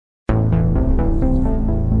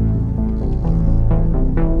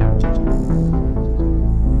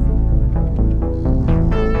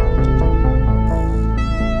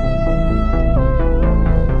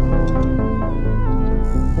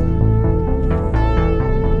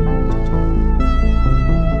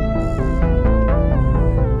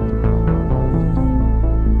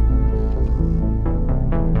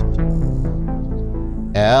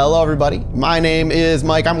Hello, everybody. My name is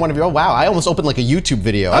Mike. I'm one of your. Oh, wow. I almost opened like a YouTube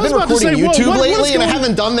video. I've been recording YouTube lately, and I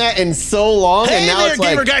haven't done that in so long. Hey and now there, it's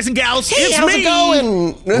like, gamer guys and gals. Hey, it's how's me, it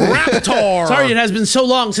going? Raptor. Sorry, it has been so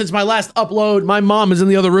long since my last upload. My mom is in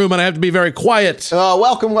the other room, and I have to be very quiet.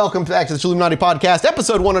 Welcome back to the Illuminati Podcast,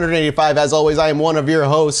 episode 185. As always, I am one of your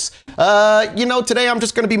hosts. Today I'm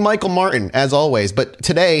just going to be Michael Martin, as always. But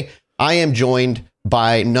today I am joined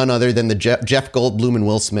by none other than the Jeff Goldblum and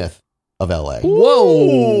Will Smith of LA.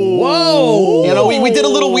 Whoa. You know, we did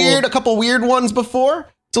a couple weird ones before.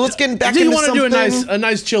 So let's get back into something. Do you want to do a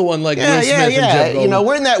nice chill one like Will Smith and Jeff Goldblum? You know,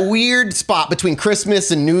 we're in that weird spot between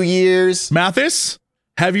Christmas and New Year's. Mathis,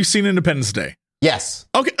 have you seen Independence Day? Yes.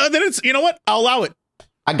 Okay, then it's, you know what? I'll allow it.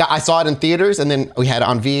 I saw it in theaters, and then we had it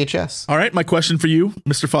on VHS. All right, my question for you,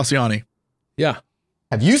 Mr. Fossiani. Yeah.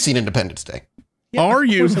 Have you seen Independence Day? Yeah, Are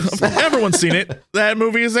you? Everyone's seen it. That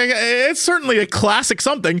movie is it's certainly a classic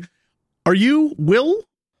something. Are you Will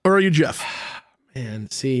or are you Jeff? Man,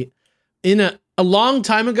 see, in a long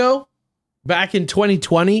time ago, back in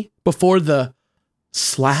 2020, before the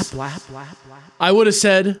slap, I would have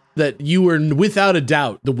said that you were without a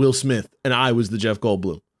doubt the Will Smith and I was the Jeff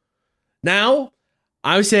Goldblum. Now,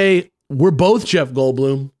 I would say we're both Jeff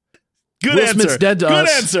Goldblum. Good Will answer. Smith's dead to Good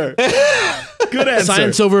us. answer. Good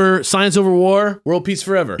answer. Science over war, world peace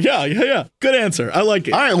forever. Yeah. Good answer. I like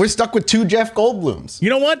it. All right, we're stuck with two Jeff Goldblums.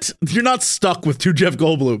 You know what? You're not stuck with two Jeff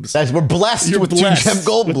Goldblums. We're blessed with two Jeff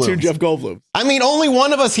Goldblums. With two Jeff Goldblums. I mean, only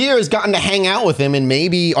one of us here has gotten to hang out with him and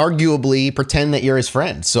maybe arguably pretend that you're his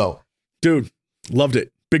friend. So, dude, loved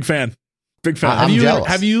it. Big fan. I'm jealous.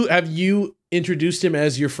 Have you introduced him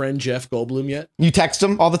as your friend Jeff Goldblum yet? You text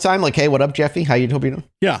him all the time, like, "Hey, what up, Jeffy? Hope you're doing?"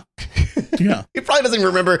 Yeah. Yeah. He probably doesn't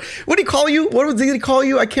remember. What did he call you? What did he call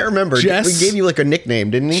you? I can't remember. Jess. He gave you like a nickname,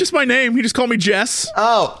 didn't he? It's just my name. He just called me Jess.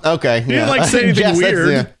 Oh, okay. He didn't like say anything Jess,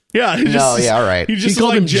 weird. Yeah. All right. He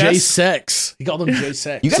called him J-Sex. He called him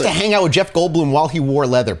J-Sex. You got to hang out with Jeff Goldblum while he wore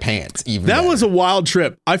leather pants. That was a wild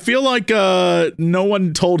trip. I feel like no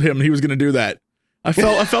one told him he was going to do that. I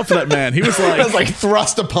felt for that man. He was like, it was like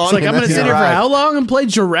thrust upon him. Like, I'm going to sit here for how long and play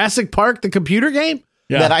Jurassic Park, the computer game?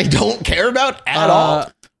 Yeah. That I don't care about at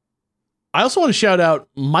all. I also want to shout out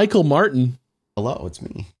Michael Martin. Hello, it's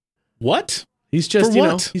me. What? He's just, for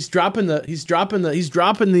what? he's dropping the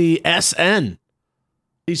SN.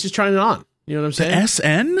 He's just trying it on. You know what I'm saying? The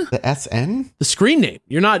SN? The SN? The screen name.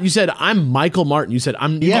 You said I'm Michael Martin. You said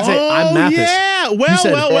I'm Mathis. Yeah.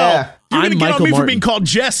 Well. You're going to get on me for being called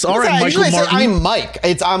Jess. All right, Michael Martin. I'm Mike.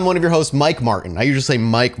 I'm one of your hosts, Mike Martin. I usually say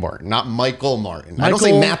Mike Martin, not Michael Martin. I don't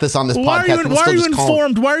say Mathis on this podcast. Why are you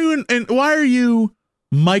informed? Why are you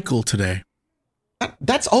Michael today?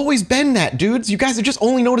 That's always been that, dudes. You guys are just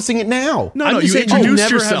only noticing it now. No, you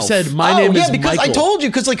introduced yourself. Have said my name is because Michael. I told you,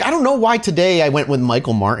 because I don't know why today I went with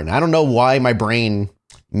Michael Martin. I don't know why my brain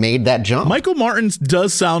made that jump. Michael Martin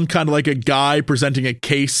does sound kind of like a guy presenting a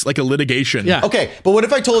case, like a litigation. Yeah. Okay, but what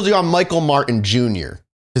if I told you I'm Michael Martin Jr.?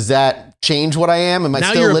 Does that change what I am? Am I now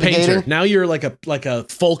still you're litigating? A painter. Now you're like a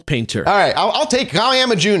folk painter. All right, I'll take. I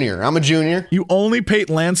am a junior. I'm a junior. You only paint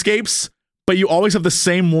landscapes, but you always have the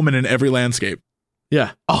same woman in every landscape.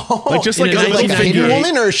 Yeah. Oh, like just like a hidden figure.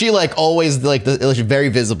 woman, or is she like always like very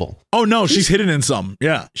visible? Oh no, she's hidden in some.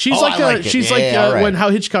 Yeah, she's when How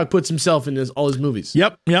Hitchcock puts himself in all his movies.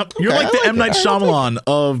 Yep. You're like the M. Night Shyamalan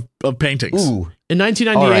of paintings. Ooh. In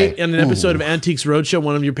 1998, in an episode of Antiques Roadshow,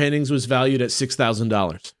 one of your paintings was valued at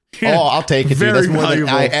 $6,000. Yeah. Oh, I'll take it. Dude. That's more than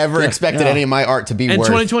I ever expected any of my art to be worth. In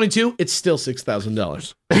 2022, it's still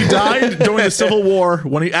 $6,000. He died during the Civil War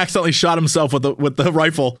when he accidentally shot himself with the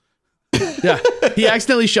rifle. Yeah, he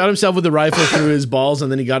accidentally shot himself with the rifle through his balls,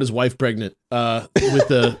 and then he got his wife pregnant by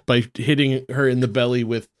hitting her in the belly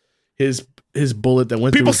with his bullet that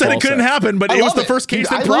went. People through said it couldn't happen, but it was the first case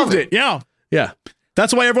that proved it. Yeah.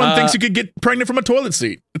 That's why everyone thinks you could get pregnant from a toilet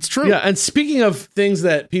seat. It's true. Yeah, and speaking of things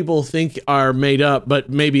that people think are made up but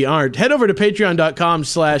maybe aren't, head over to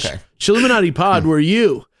patreon.com/Chilluminatipod where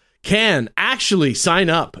you can actually sign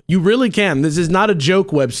up. You really can. This is not a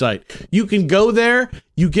joke website. You can go there,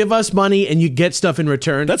 you give us money, and you get stuff in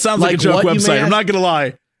return. That sounds like a joke website. I'm not going to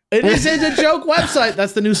lie. It is a joke website.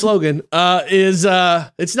 That's the new slogan. It's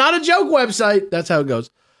not a joke website. That's how it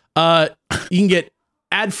goes. You can get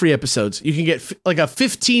ad-free episodes. You can get like a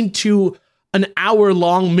 15 to an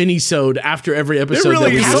hour-long mini-sode after every episode.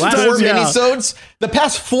 Really the past 4 mini-sodes, the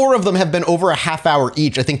past 4 of them have been over a half hour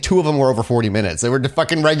each. I think 2 of them were over 40 minutes. They were the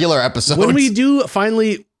fucking regular episodes. When we do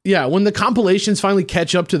finally, when the compilations finally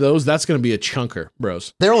catch up to those, that's going to be a chunker,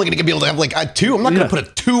 bros. They're only going to be able to have like 2. I'm not going to put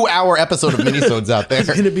a 2-hour episode of mini-sodes out there. It's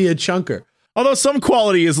going to be a chunker. Although some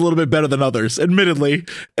quality is a little bit better than others, admittedly.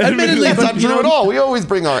 Admittedly, That's but not true at all. We always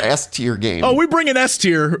bring our S tier game. Oh, we bring an S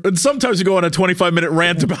tier, and sometimes we go on a 25-minute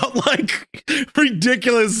rant about like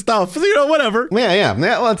ridiculous stuff. You know, whatever. Yeah.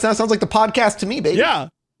 Well, it sounds like the podcast to me, baby. Yeah.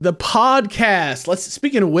 the podcast.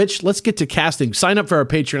 Speaking of which, let's get to casting. Sign up for our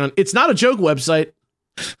Patreon. It's not a joke website.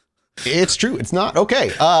 It's true. It's not. Okay.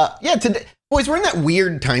 Today, boys, we're in that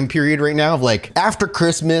weird time period right now of like after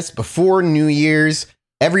Christmas, before New Year's.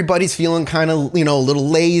 Everybody's feeling kind of, a little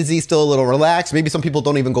lazy, still a little relaxed. Maybe some people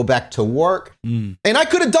don't even go back to work. And I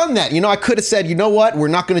could have done that. I could have said, you know what? We're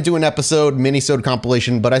not going to do an mini-sode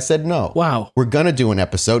compilation. But I said, no. Wow. We're going to do an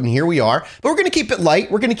episode. And here we are. But we're going to keep it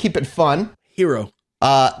light. We're going to keep it fun. Hero.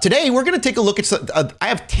 Today, we're going to take a look at, I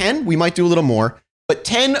have 10. We might do a little more. But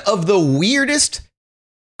 10 of the weirdest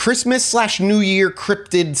Christmas/New Year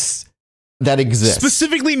cryptids that exist.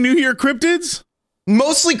 Specifically New Year cryptids?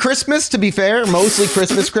 Mostly Christmas, to be fair. Mostly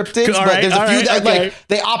Christmas cryptids. But there's a few that like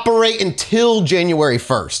they operate until January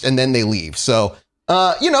 1st and then they leave. So,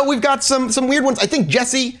 we've got some weird ones. I think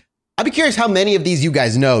Jesse, I'd be curious how many of these you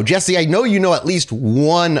guys know. Jesse, I know you know at least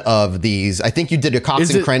one of these. I think you did a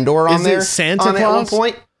Cox and Crendor on there. Is it Santa Claus? At one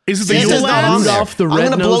point. Is it the Santa's Yule not on there. Rudolph the I'm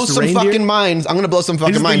going to blow red-nosed some reindeer? fucking minds. I'm going to blow some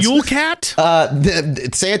fucking Is it the minds. Yule Cat?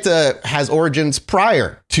 Santa has origins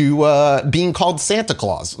prior to being called Santa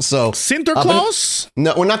Claus. So Santa Claus?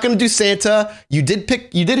 No, we're not going to do Santa. You did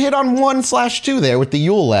hit on 1/2 there with the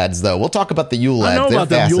Yule lads, though. We'll talk about the Yule lads. I know about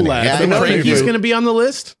the Yule lads. Yeah, I know Cranky's going to be on the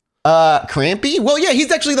list? Crampy? Well, yeah,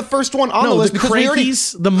 he's actually the first one on the list. The Because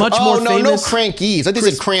Crankies, the much more famous. No Crankies. I think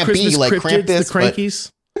it's Crampy, Christmas like cryptids,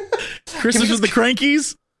 Krampus. the Crankies. Christmas with the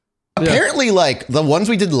Crankies? Apparently, like the ones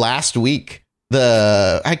we did last week,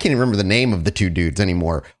 I can't even remember the name of the two dudes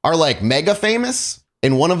anymore, are like mega famous.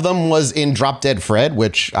 And one of them was in Drop Dead Fred,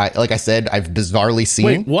 which I've bizarrely seen.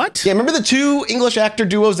 Wait, what? Yeah, remember the two English actor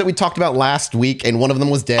duos that we talked about last week, and one of them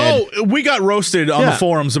was dead? Oh, we got roasted on the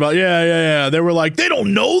forums about, They were like, they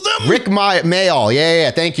don't know them? Rick Mayall. Yeah.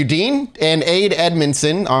 Thank you, Dean. And Aid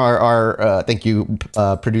Edmondson, our thank you,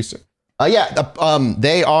 producer.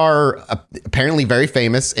 They are apparently very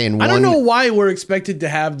famous. And I don't know why we're expected to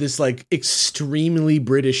have this like extremely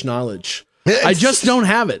British knowledge. I just don't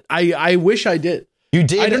have it. I wish I did. You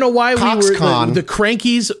did. I don't know why CoxCon. we were the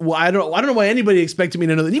Crankies. Well, I don't know why anybody expected me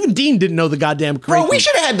to know that. Even Dean didn't know the goddamn Crankies. Bro, we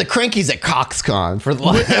should have had the Crankies at CoxCon for the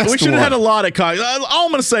last We should have had a lot of Cox. All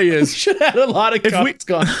I'm going to say is. We should have had a lot of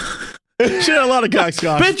CoxCon. We should have had a lot of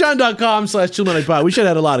CoxCon. Patreon.com/ChillNightPod. We should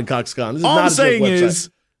have had a lot of CoxCon. This is all not I'm a joke saying website. is,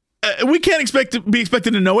 we can't be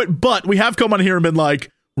expected to know it, but we have come on here and been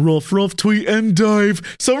like, rough, tweet and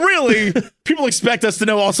dive. So really, people expect us to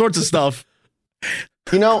know all sorts of stuff.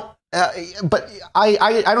 But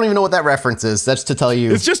I don't even know what that reference is. That's to tell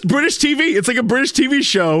you. It's just British TV. It's like a British TV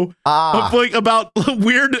show about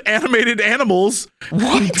weird animated animals.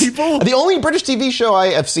 What? People? The only British TV show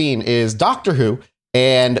I have seen is Doctor Who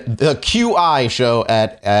and the QI show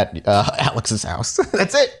at Alex's house.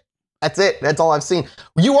 That's it. That's all I've seen.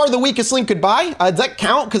 You Are the Weakest Link. Goodbye. Does that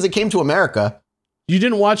count? Because it came to America. You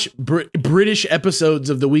didn't watch British episodes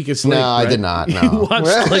of The Weakest Link, No, I right? did not. No. You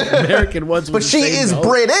watched like American ones. But she is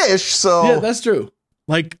British, so. Yeah, that's true.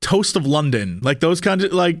 Like Toast of London. Like those kinds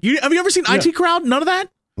of, have you ever seen IT Crowd? None of that?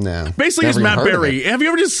 No. Basically, it's Matt Berry. Have you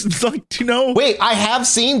ever just, Wait, I have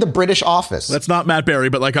seen The British Office. That's not Matt Berry,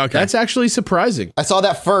 but okay. That's actually surprising. I saw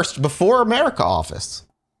that first before America Office.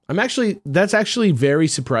 That's actually very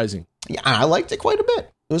surprising. Yeah, I liked it quite a bit.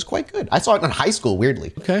 It was quite good. I saw it in high school,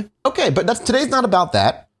 weirdly. Okay, but today's not about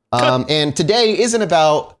that. And today isn't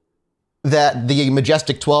about that the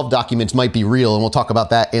Majestic 12 documents might be real, and we'll talk about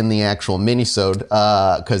that in the actual minisode,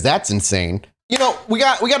 because that's insane. We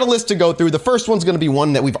got a list to go through. The first one's going to be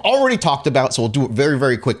one that we've already talked about, so we'll do it very,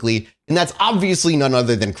 very quickly. And that's obviously none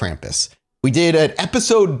other than Krampus. We did an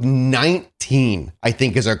episode 19, I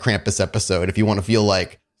think, is our Krampus episode, if you want to feel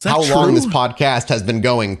like how long this podcast has been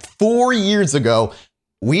going. 4 years ago.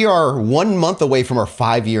 We are 1 month away from our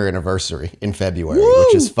 5-year anniversary in February,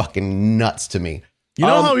 which is fucking nuts to me. You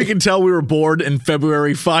know how we can tell we were bored in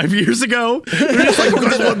February 5 years ago? We're just like, you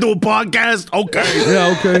guys want to do a podcast? Okay.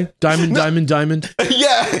 Yeah, okay. Diamond.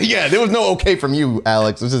 Yeah. There was no okay from you,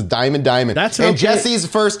 Alex. It was just diamond. That's and okay. Jesse's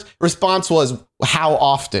first response was, how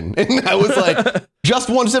often? And I was like,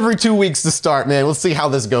 just once every 2 weeks to start, man. Let's see how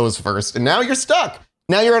this goes first. And now you're stuck.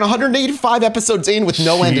 Now you're at 185 episodes in with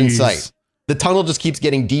no end in sight. The tunnel just keeps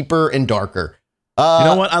getting deeper and darker. You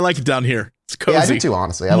know what? I like it down here. It's cozy. Yeah, I do too,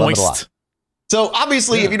 honestly. I love it a lot. So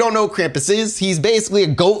obviously, if you don't know who Krampus is, he's basically a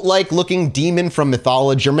goat-like looking demon from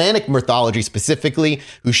mythology, Germanic mythology specifically,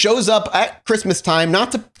 who shows up at Christmas time,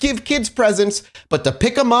 not to give kids presents, but to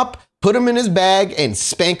pick them up, put him in his bag, and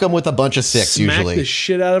spank him with a bunch of sticks. Smack Usually, the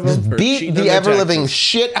shit out of them. beat the ever living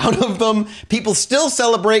shit out of them. People still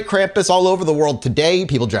celebrate Krampus all over the world today.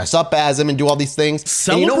 People dress up as him and do all these things.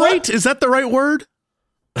 Celebrate? And you know what? Is that the right word?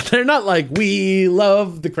 They're not like, we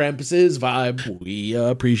love the Krampus's vibe. We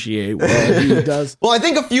appreciate what he does. Well, I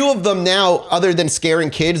think a few of them now, other than scaring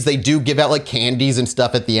kids, they do give out like candies and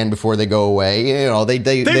stuff at the end before they go away. You know, they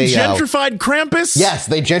gentrified Krampus? Yes,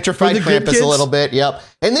 they gentrified Krampus a little bit. Yep.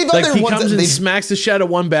 And they've Like other he ones comes that and they smacks the shit out of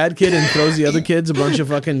one bad kid and throws the other kids a bunch of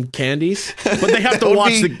fucking candies. But they have to would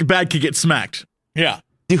watch be- the bad kid get smacked. Yeah.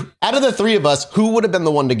 Dude, out of the three of us, who would have been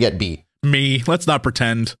the one to get beat? Me. Let's not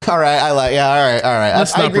pretend. All right, all right.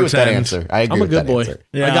 Let's I not agree with that pretend. answer. I agree I'm a with good that boy. answer.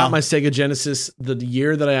 Yeah. I got my Sega Genesis the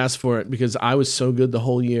year that I asked for it because I was so good the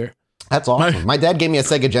whole year. That's awesome. My dad gave me a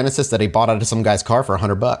Sega Genesis that he bought out of some guy's car for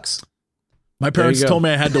 $100. My parents go. told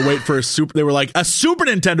me I had to wait for a super. They were like, a Super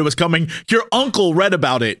Nintendo was coming. Your uncle read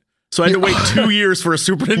about it. So I had to wait 2 years for a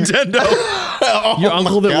Super Nintendo. Your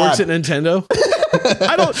uncle that works at Nintendo?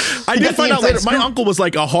 I did find out later. My uncle was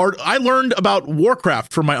like I learned about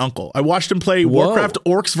Warcraft from my uncle. I watched him play Warcraft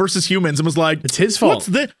Orcs versus Humans and was like, It's his fault. What's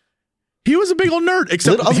this? He was a big old nerd,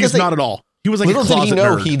 except he's not at all. He was like a Little did he closet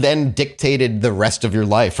know nerd. he then dictated the rest of your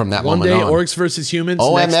life from that One moment day, on. Orcs versus Humans.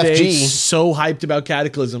 OMFG. Next day, so hyped about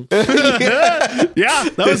Cataclysm. Yeah,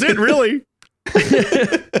 that was it, really.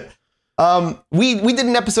 We did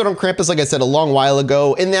an episode on Krampus, like I said, a long while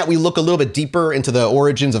ago. In that, we look a little bit deeper into the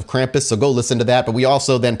origins of Krampus, so go listen to that. But we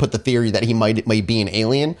also then put the theory that he might be an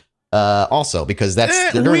alien, also because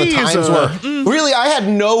that's during the times where really I had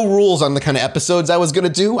no rules on the kind of episodes I was going to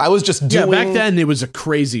do. I was just doing. Yeah, back then it was a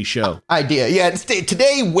crazy show. Idea, yeah.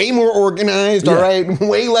 Today, way more organized. Yeah. All right,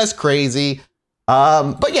 way less crazy.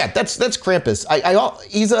 But yeah, that's Krampus.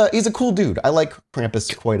 He's a cool dude. I like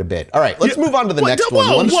Krampus quite a bit. All right, let's move on to the next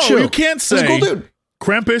one. Whoa, you can't say. He's a cool dude.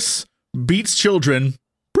 Krampus beats children.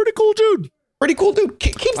 Pretty cool dude. Pretty cool dude.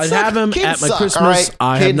 Kids I'd suck. have him Kids at my suck, Christmas. all right?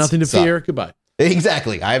 I have Kids nothing to suck. fear. Goodbye.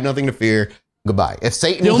 Exactly. I have nothing to fear. Goodbye. If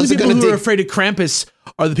Satan The only wasn't people going who to are afraid of Krampus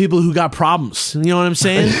are the people who got problems. You know what I'm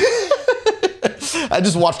saying? I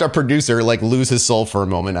just watched our producer like lose his soul for a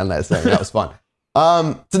moment on that thing. That was fun.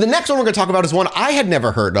 So the next one we're going to talk about is one I had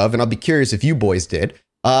never heard of, and I'll be curious if you boys did.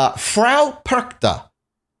 Frau Perchta.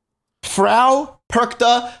 Frau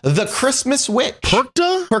Perchta, the Christmas Witch.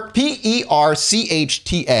 Perchta?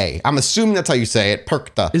 Perchta. I'm assuming that's how you say it.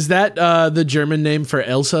 Perchta. Is that the German name for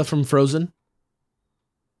Elsa from Frozen?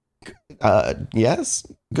 Yes.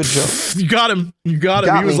 Good joke. You got him. He Got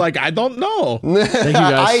was me. like, I don't know. Thank you,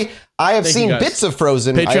 guys. I have Thank seen you, guys. bits of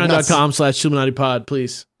Frozen. Patreon.com/Illuminati Pod,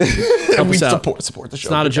 please. Help We us out. support the show.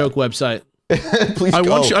 It's not a joke website. Please I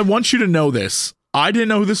go. want you to know this. I didn't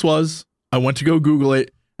know who this was. I went to go Google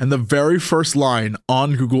it, and the very first line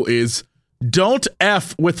on Google is, "Don't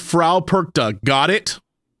F with Frau Perchta." Got it?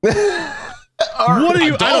 What are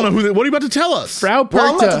you? I don't know who. What are you about to tell us? Frau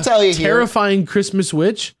Well, I'm about Perchta, to tell you here. terrifying Christmas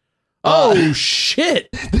witch. Oh shit!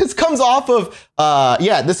 This comes off of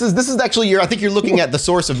this is actually I think you're looking at the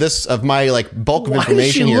source of this of my like bulk of Why does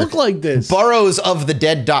information she here. look like this?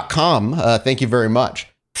 Burrowsofthedead.com. Thank you very much.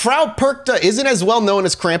 Frau Perchta isn't as well known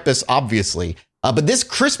as Krampus, obviously, but this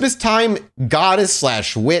Christmas time goddess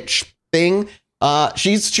 / witch thing,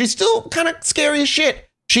 she's still kind of scary as shit.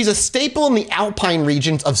 She's a staple in the Alpine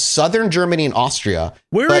regions of southern Germany and Austria.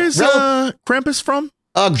 Where is Krampus from?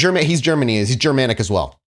 Germany. He's Germanic as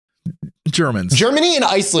well. Germans. Germany and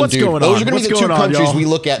Iceland, What's dude. going Those on? are going to be the What's two going on, countries y'all? we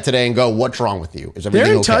look at today and go, what's wrong with you? Is everything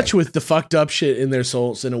They're in okay? touch with the fucked up shit in their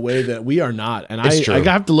souls in a way that we are not, and It's true. I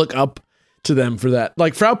have to look up to them for that.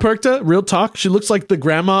 Like Frau Perchta, real talk, she looks like the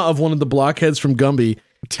grandma of one of the blockheads from Gumby,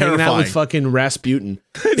 hanging out with Terrifying. fucking Rasputin.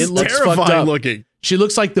 It's It looks fucked terrifying up. looking. She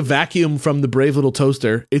looks like the vacuum from the Brave Little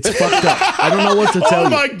Toaster. It's fucked up. I don't know what to tell Oh you.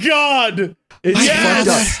 my god! It's Yes!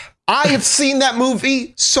 fucked up. I have seen that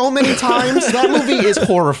movie so many times. That movie is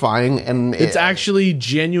horrifying, and It's actually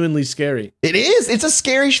genuinely scary. it is. It's a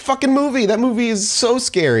scary fucking movie. That movie is so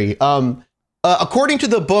scary. According to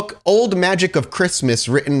the book Old Magic of Christmas,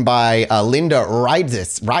 written by Linda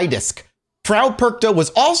Rydisk, Frau Perchta was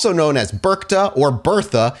also known as Berchta or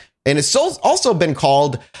Bertha, and has also been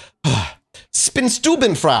called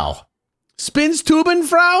Spinstubenfrau.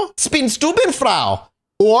 Spinstubenfrau? Spinstubenfrau,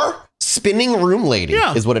 or spinning room lady,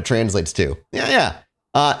 Yeah. is what it translates to. Yeah.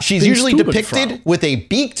 She's usually depicted with a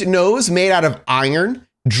beaked nose made out of iron,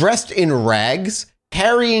 dressed in rags,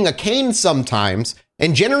 carrying a cane sometimes,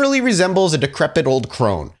 and generally resembles a decrepit old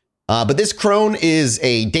crone. But this crone is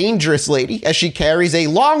a dangerous lady, as she carries a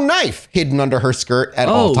long knife hidden under her skirt at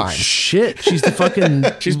all times. Shit. She's the fucking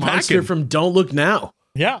She's monster packing. from Don't Look Now.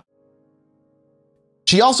 Yeah.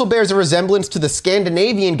 She also bears a resemblance to the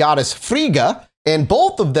Scandinavian goddess Frigga, and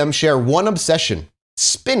both of them share one obsession: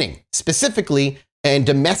 spinning, specifically, and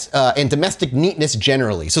domestic neatness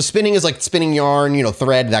generally. So spinning is like spinning yarn,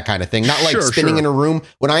 thread, that kind of thing. Not like spinning in a room.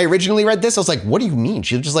 When I originally read this, I was like, what do you mean?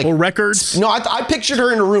 She was just like... Or records? No, I pictured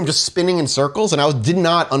her in a room just spinning in circles, and I did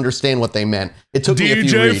not understand what they meant. It took me a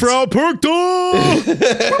few reads. DJ Frau Perkta!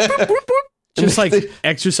 Just like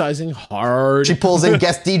exercising hard. She pulls in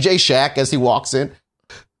guest DJ Shaq as he walks in.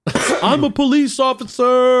 I'm a police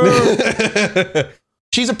officer.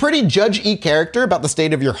 She's a pretty Judge-y character about the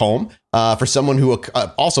state of your home for someone who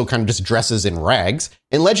also kind of just dresses in rags.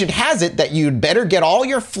 And legend has it that you'd better get all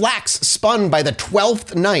your flax spun by the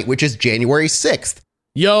 12th night, which is January 6th.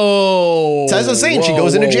 Yo. So as I was saying, she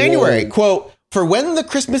goes into January. Quote, "For when the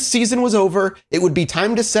Christmas season was over, it would be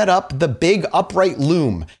time to set up the big upright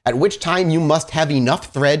loom, at which time you must have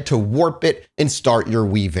enough thread to warp it and start your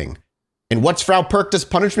weaving." And what's Frau Perkta's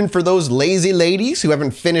punishment for those lazy ladies who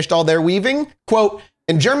haven't finished all their weaving? Quote,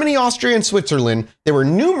 "In Germany, Austria, and Switzerland, there were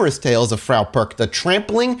numerous tales of Frau Perkta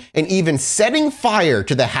trampling and even setting fire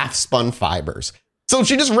to the half-spun fibers." So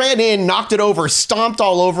she just ran in, knocked it over, stomped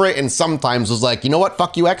all over it, and sometimes was like, you know what,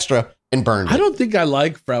 fuck you extra, and burned it. I don't think I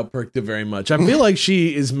like Frau Perkta very much. I feel like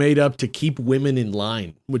she is made up to keep women in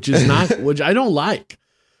line, which I don't like.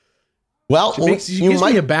 Well, she gives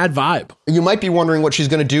me a bad vibe. You might be wondering what she's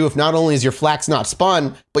going to do if not only is your flax not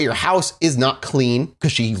spun, but your house is not clean,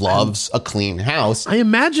 because she loves a clean house. I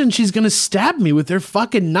imagine she's going to stab me with her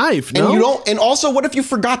fucking knife. No? And also, what if you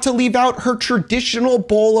forgot to leave out her traditional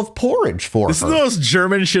bowl of porridge for her? This is the most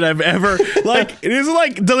German shit I've ever, like, it isn't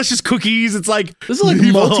like delicious cookies. It's like, this is like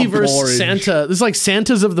multiverse Santa. This is like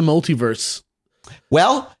Santas of the multiverse.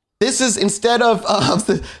 Well, this is instead of tell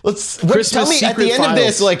me at the end of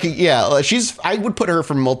this, I would put her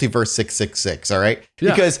from Multiverse 666, all right?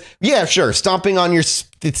 Yeah. Because sure, stomping on your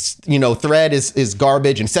thread is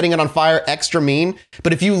garbage, and setting it on fire extra mean.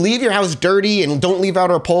 But if you leave your house dirty and don't leave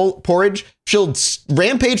out her porridge, she'll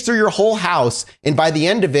rampage through your whole house, and by the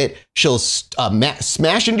end of it, she'll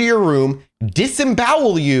smash into your room,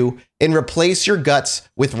 disembowel you, and replace your guts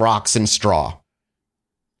with rocks and straw.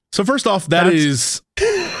 So first off, that is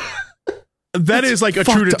like a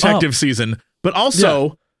True Detective season, but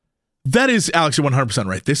also that is, Alex, you're 100%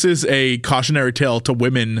 right. This is a cautionary tale to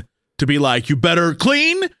women to be like, you better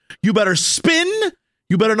clean, you better spin,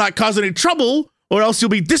 you better not cause any trouble, or else you'll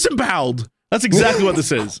be disemboweled. That's exactly what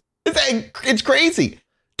this is. It's crazy.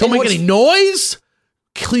 Don't make any noise.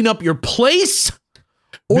 Clean up your place.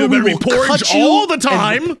 Or we will porridge all the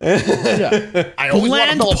time.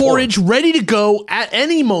 Bland porridge ready to go at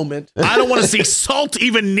any moment. I don't want to see salt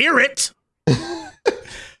even near it.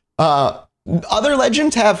 Other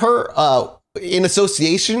legends have her in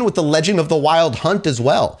association with the legend of the Wild Hunt as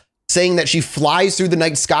well, saying that she flies through the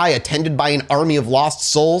night sky attended by an army of lost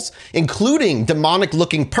souls, including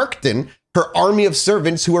demonic-looking Perkton, her army of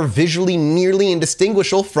servants who are visually nearly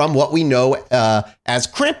indistinguishable from what we know as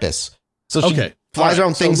Krampus. So she flies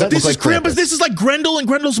around things that look like Krampus. This is like Grendel and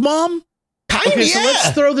Grendel's mom? Okay, so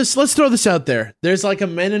let's throw this out there. There's like a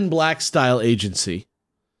Men in Black style agency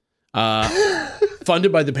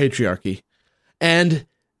funded by the patriarchy, and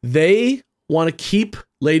they want to keep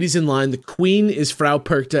ladies in line. The queen is Frau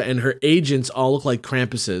Perkta, and her agents all look like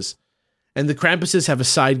Krampuses. And the Krampuses have a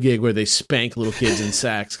side gig where they spank little kids in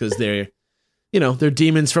sacks because they're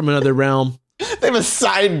demons from another realm. They have a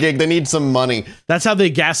side gig. They need some money. That's how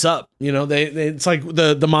they gas up. It's like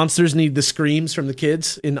the monsters need the screams from the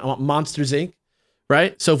kids in Monsters Inc.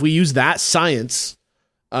 Right? So if we use that science,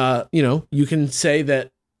 you can say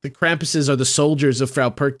that the Krampuses are the soldiers of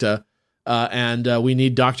Frau Perkta, and we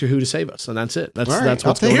need Doctor Who to save us. And that's it. That's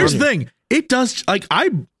what's going on. Here's the thing. It does, like,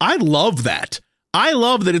 I love that. I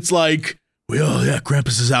love that it's like, well, yeah,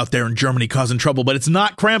 Krampus is out there in Germany causing trouble, but it's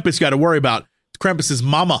not Krampus you got to worry about. It's Krampus's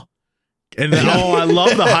mama. And then, I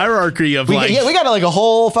love the hierarchy of we got like a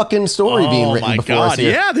whole fucking story being written before us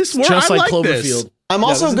here. Yeah, this works just like Cloverfield. This. I'm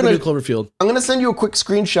also gonna Cloverfield. I'm gonna send you a quick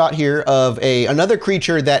screenshot here of another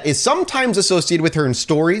creature that is sometimes associated with her in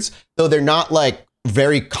stories, though they're not like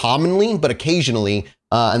very commonly, but occasionally.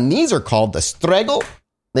 And these are called the Stregel.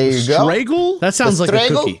 There you go. Stregel? That sounds like a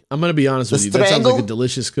cookie. I'm gonna be honest with you. That sounds like a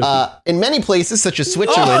delicious cookie. In many places, such as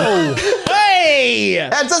Switzerland. Hey,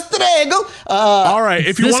 that's a Stregel. All right,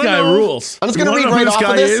 if you want to know, rules. I'm just gonna read right off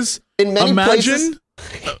of this. In many places,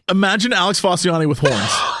 imagine Alex Fossiani with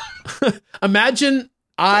horns. Imagine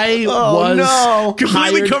I was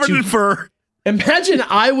completely covered in fur. Imagine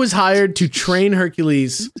I was hired to train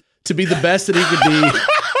Hercules to be the best that he could be.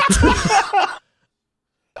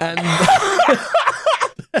 And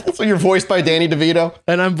So you're voiced by Danny DeVito?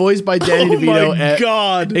 And I'm voiced by Danny Oh DeVito. my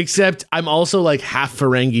God. Except I'm also like half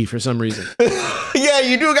Ferengi for some reason. Yeah,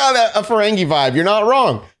 you do got a Ferengi vibe. You're not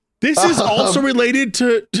wrong. This is also related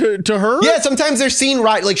to her? Yeah, sometimes they're seen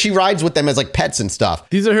like she rides with them as like pets and stuff.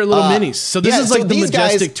 These are her little minis. So this is like the these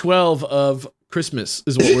Majestic 12 of Christmas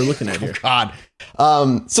is what we're looking at here. God.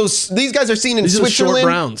 These guys are seen in These are the short Switzerland.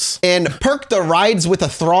 browns. And Perkta rides with a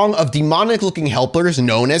throng of demonic-looking helpers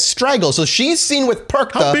known as Straggle. So she's seen with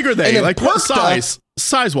Perkta. How big are they? Like what Perkta, size?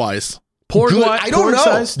 Size-wise. I don't know.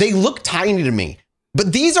 Size? They look tiny to me.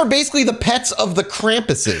 But these are basically the pets of the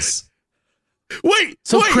Krampuses. Wait.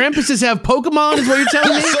 Krampuses have Pokemon is what you're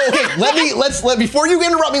telling me? So okay, let's before you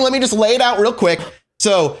interrupt me, let me just lay it out real quick.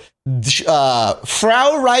 So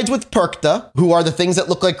Frau rides with Perkta, who are the things that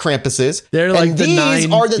look like Krampuses. They're like and the these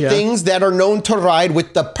nine, are the things that are known to ride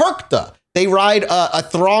with the Perkta. They ride a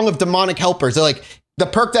throng of demonic helpers. They're like the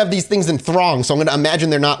Perkta have these things in throng, so I'm going to imagine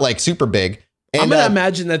they're not like super big. And, I'm going to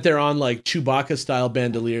imagine that they're on like Chewbacca style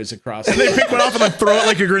bandoliers across. And they pick one off and like throw it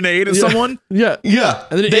like a grenade at someone? Yeah. Yeah.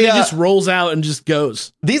 And then it just rolls out and just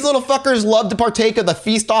goes. These little fuckers love to partake of the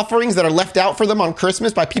feast offerings that are left out for them on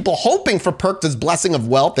Christmas by people hoping for Perkta's blessing of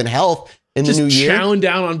wealth and health in the new year. Just chowing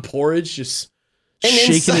down on porridge, just And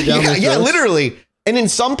shaking it down their yeah, throats. literally. And in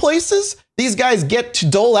some places, these guys get to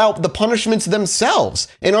dole out the punishments themselves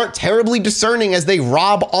and aren't terribly discerning as they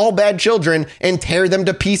rob all bad children and tear them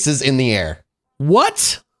to pieces in the air.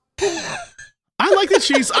 What? I like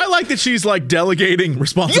that she's like delegating Yeah,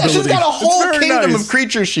 responsibility. she's got a whole It's very kingdom nice. of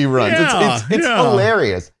creatures she runs. Yeah, It's yeah.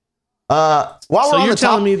 hilarious. While we're So on you're the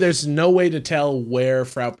telling top, me there's no way to tell where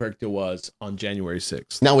Frau Perkta was on January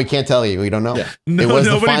 6th? no, we can't tell you. We don't know. Yeah. It was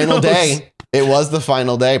the Nobody final knows. day. It was the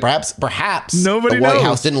final day. Perhaps Nobody the White knows.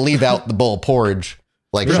 House didn't leave out the bowl of porridge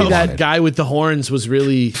like Maybe she that wanted. guy with the horns was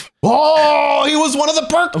really, Oh, he was one of the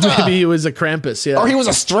Perkta. maybe he was a Krampus. Yeah. Or he was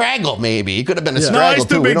a Straggle, maybe. He could have been a Yeah. No, Straggle, he's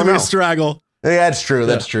too. too We big to don't be know. a straggle. Yeah, that's true.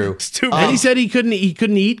 That's true. It's too and he big. said he couldn't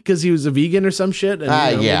eat because he was a vegan or some shit. And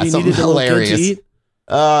Yeah, maybe he something needed a little kid to hilarious. eat.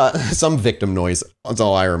 Some victim noise. That's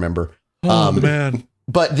all I remember. Oh, man.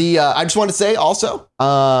 But I just want to say also,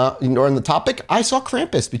 on the topic, I saw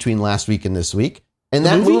Krampus between last week and this week. And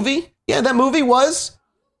that movie was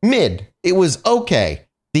mid. It was okay.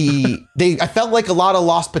 I felt like a lot of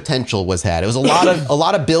lost potential was had. It was a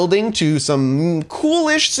lot of building to some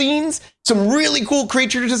coolish scenes, some really cool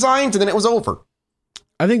creature designs, and then it was over.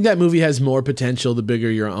 I think that movie has more potential the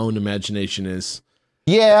bigger your own imagination is.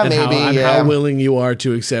 Yeah, And maybe. how willing you are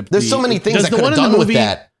to accept. There's so many things Does I the could one have in the done with movie-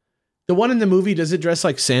 that. The one in the movie, does it dress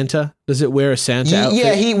like Santa? Does it wear a Santa outfit?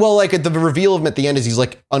 Yeah, like at the reveal of him at the end is he's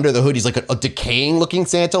like under the hood. He's like a decaying looking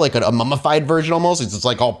Santa, like a mummified version almost. It's just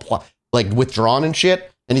like all like withdrawn and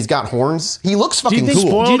shit. And he's got horns. He looks fucking cool.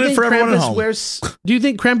 Spoiled it for everyone at home. Do you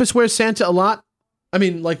think Krampus wears Santa a lot? I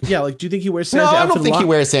mean, do you think he wears Santa No, I outfit don't a think lot? he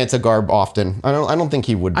wears Santa garb often. I don't think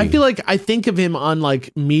he would be. I feel like I think of him on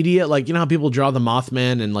like media, like you know how people draw the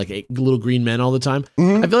Mothman and like little green men all the time.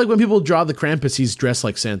 Mm-hmm. I feel like when people draw the Krampus, he's dressed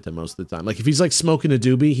like Santa most of the time. Like if he's like smoking a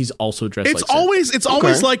doobie, he's also dressed like Santa. It's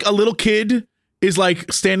always like a little kid is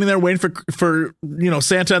like standing there waiting for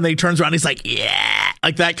Santa, and then he turns around and he's like, yeah,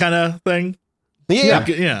 like that kind of thing. Yeah.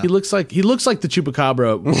 Yeah. He looks like the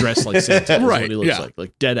Chupacabra dressed like Santa. Is Right, what he looks yeah.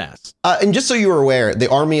 like dead ass. And just so you were aware, the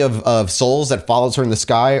army of souls that follows her in the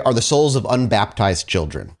sky are the souls of unbaptized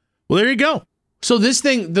children. Well, there you go. So these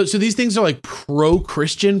things are like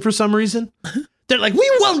pro-Christian for some reason. They're like,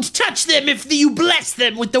 we won't touch them if you bless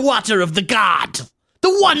them with the water of the God,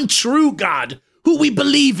 the one true God who we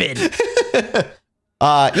believe in.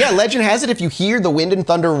 Legend has it if you hear the wind and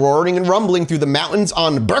thunder roaring and rumbling through the mountains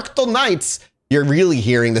on Berchtel nights, you're really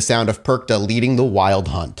hearing the sound of Perkta leading the wild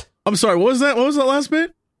hunt. I'm sorry. What was that? What was that last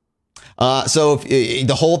bit? So if,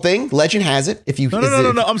 the whole thing, legend has it. If you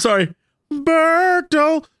No. I'm sorry.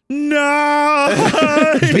 Berto, no.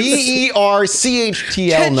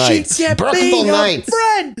 BERCHTL nights. Berchtel nights.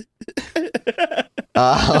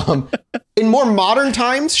 In more modern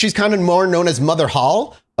times, she's kind of more known as Mother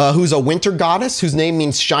Hall, who's a winter goddess whose name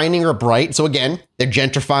means shining or bright. So again, they're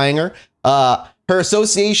gentrifying her. Her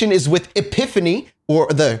association is with Epiphany, or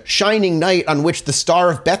the shining night on which the Star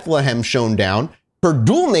of Bethlehem shone down. Her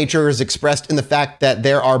dual nature is expressed in the fact that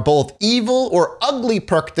there are both evil or ugly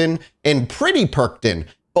Perkten and pretty Perkten,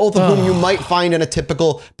 both of whom you might find in a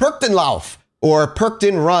typical Perktenlauf or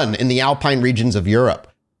Perkten run in the alpine regions of Europe.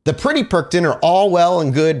 The pretty Perkten are all well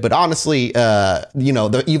and good, but honestly,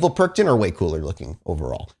 the evil Perkten are way cooler looking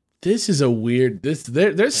overall. This is a weird.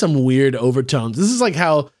 There's some weird overtones. This is like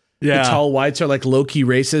how the tall whites are like low key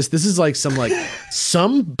racist. This is like some like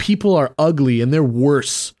some people are ugly and they're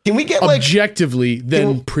worse Can we get like objectively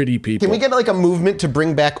than pretty people. Can we get like a movement to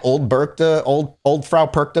bring back old Berkta, old Frau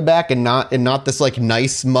Perkta back, and not this like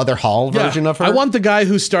nice Mother Hall version of her? I want the guy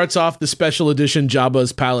who starts off the special edition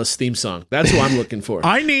Jabba's Palace theme song. That's who I'm looking for.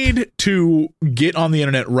 I need to get on the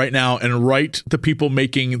internet right now and write the people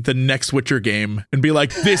making the next Witcher game and be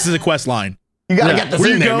like, this is a quest line. You gotta get this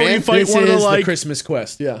Where in you there, go, man. you fight This one of is the the Christmas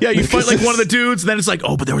quest. Yeah. Yeah, you fight like one of the dudes, and then it's like,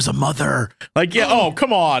 oh, but there was a mother. Like, yeah, oh,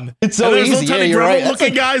 come on. It's so and there's easy. little tiny Yeah, you're right. gremlin That's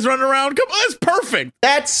looking like- guys running around. Come on, it's perfect.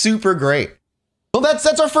 That's super great. Well, that's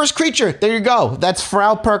our first creature. There you go. That's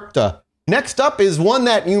Frau Perkta. Next up is one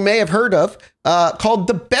that you may have heard of, called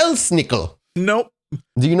the Belsnickel. Nope.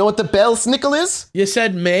 Do you know what the Belsnickel is? You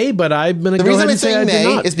said May, but I'm going to The go reason ahead I and say say I did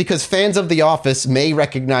May not. is because fans of The Office may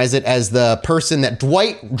recognize it as the person that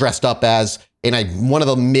Dwight dressed up as in one of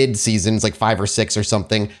the mid seasons, like 5 or 6 or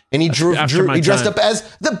something, and he dressed up as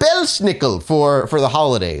the Belsnickel for the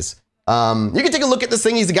holidays. You can take a look at this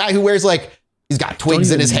thing. He's a guy who wears like he's got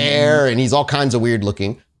twigs in his hair, and he's all kinds of weird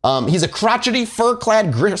looking. He's a crotchety,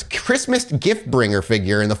 fur-clad Christmas gift-bringer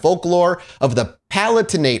figure in the folklore of the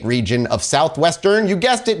Palatinate region of southwestern, you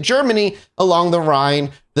guessed it, Germany, along the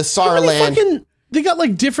Rhine, the Saarland. They got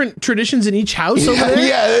like different traditions in each house over there.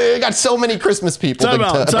 Yeah, they got so many Christmas people. Time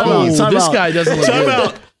out. This guy doesn't look Time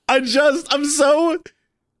good. out.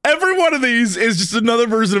 Every one of these is just another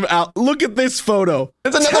version of Alex. Look at this photo.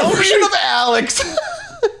 It's another version of Alex.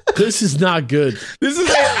 This is not good. This is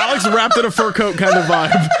Alex wrapped in a fur coat kind of vibe.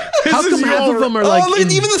 How come half of them are like? Look,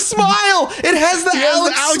 even the smile. It has the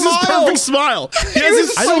Alex's Alex's perfect smile. He has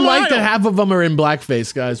his I don't like smile. that half of them are in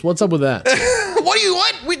blackface, guys. What's up with that?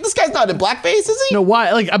 What? This guy's not in blackface, is he? No,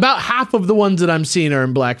 why? Like about half of the ones that I'm seeing are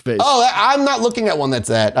in blackface. Oh, I'm not looking at one that's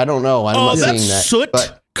that. I don't know. I'm not seeing that's that. soot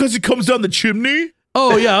But because it comes down the chimney.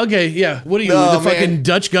 Oh yeah, okay, yeah. What are you, No, the fucking man.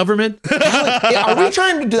 Dutch government? are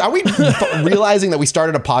we realizing that we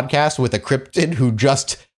started a podcast with a cryptid who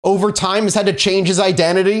just over time has had to change his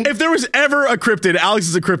identity? If there was ever a cryptid, Alex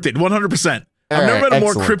is a cryptid, 100%. I've never met a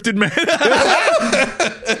more cryptid man.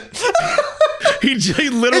 he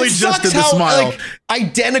literally It just sucks did the how, smile. like,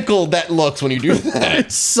 identical that looks when you do that.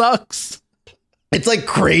 It sucks. It's like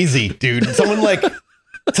crazy, dude.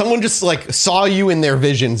 Someone just like saw you in their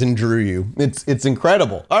visions and drew you. It's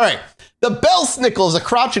incredible. All right. The Belsnickel is a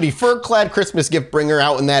crotchety, fur-clad Christmas gift bringer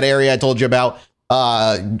out in that area I told you about.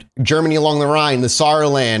 Germany along the Rhine, the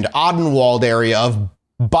Saarland, Odenwald area of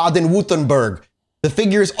Baden-Württemberg. The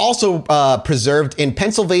figure is also preserved in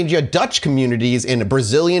Pennsylvania Dutch communities and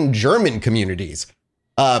Brazilian German communities.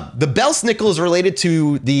 The Belsnickel is related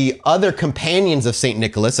to the other companions of St.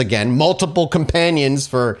 Nicholas. Again, multiple companions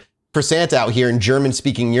for Santa out here in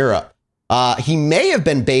German-speaking Europe. He may have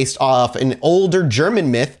been based off an older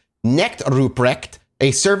German myth, Knecht Ruprecht,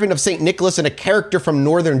 a servant of St. Nicholas and a character from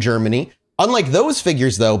northern Germany. Unlike those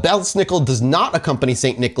figures, though, Belsnickel does not accompany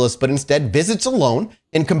St. Nicholas, but instead visits alone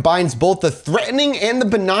and combines both the threatening and the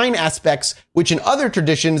benign aspects, which in other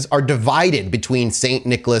traditions are divided between St.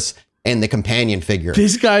 Nicholas and the companion figure.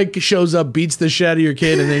 This guy shows up, beats the shit out of your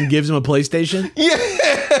kid, and then gives him a PlayStation. Yeah.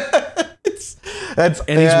 And he's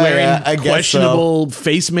wearing I guess questionable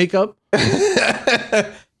face makeup.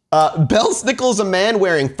 Belsnickel is a man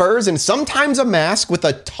wearing furs and sometimes a mask with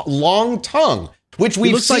a long tongue, which He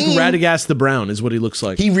we've looks like seen. Radagast the Brown is what he looks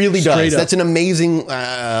like. He really Straight does. up. That's an amazing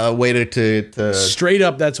way to Straight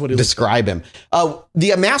up, that's what he looks describe him.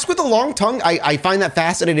 The mask with a long tongue, I find that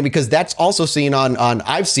fascinating because that's also seen on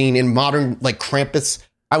I've seen in modern like Krampus,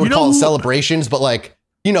 I would call it celebrations, but like,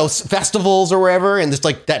 you know, festivals or wherever, and just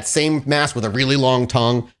like that same mask with a really long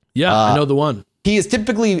tongue. Yeah, I know the one. He is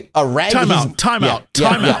typically a rag. Time out.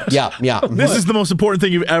 Yeah. This is the most important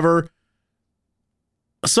thing you've ever.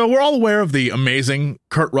 So we're all aware of the amazing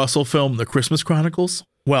Kurt Russell film, The Christmas Chronicles.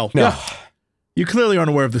 Well, No. you clearly aren't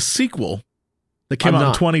aware of the sequel that came out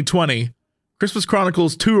in 2020, Christmas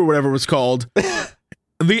Chronicles 2 or whatever it was called.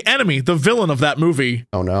 The enemy, the villain of that movie,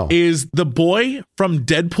 Oh no. is the boy from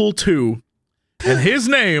Deadpool 2, and his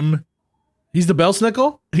name, He's the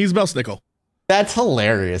Belsnickel? he's Belsnickel. That's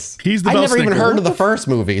hilarious. He's the I never even Belsnickel. heard of the first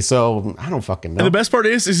movie, so I don't fucking know. And the best part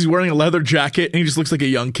is he's wearing a leather jacket, and he just looks like a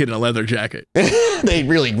young kid in a leather jacket, They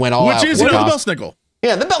really went all out. which is, with you know, the cost. Belsnickel.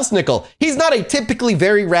 Yeah, the Belsnickel. He's not a typically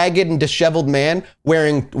very ragged and disheveled man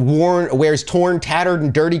wears torn, tattered,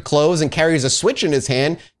 and dirty clothes and carries a switch in his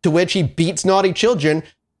hand to which he beats naughty children,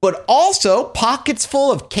 but also pockets full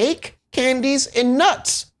of cake, candies, and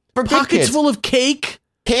nuts for good Pockets kids. full of cake?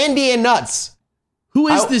 Candy and nuts. Who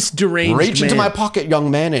is this deranged Reach man? into my pocket, young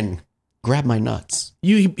man, and grab my nuts.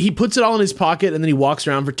 He puts it all in his pocket and then he walks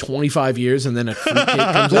around for 25 years and then a fruit cake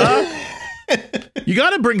comes out. You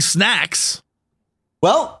got to bring snacks.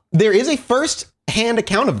 Well, there is a first-hand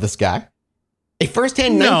account of this guy. A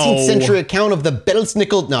first-hand 19th century account of the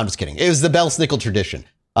Belsnickel. No, I'm just kidding. It was the Belsnickel tradition.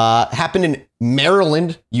 Happened in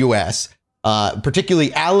Maryland, U.S.,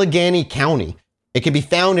 particularly Allegheny County. It can be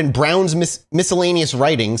found in Brown's Miscellaneous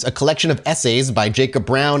Writings, a collection of essays by Jacob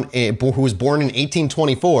Brown, who was born in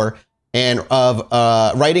 1824, and of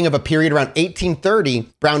writing of a period around 1830.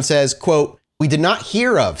 Brown says, quote, "We did not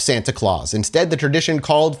hear of Santa Claus. Instead, the tradition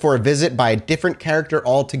called for a visit by a different character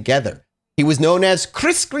altogether. He was known as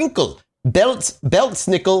Kriskrinkle,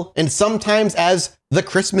 Belsnickel, and sometimes as the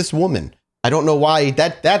Christmas Woman." I don't know why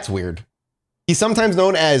that's weird. He's sometimes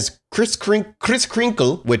known as Kris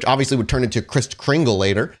Kringle, which obviously would turn into Kris Kringle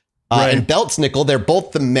later, Right. and Belsnickel. They're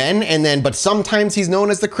both the men, but sometimes he's known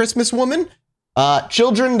as the Christmas Woman.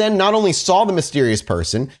 Children then not only saw the mysterious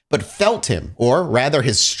person, but felt him, or rather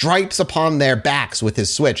his stripes upon their backs with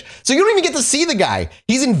his switch. So you don't even get to see the guy.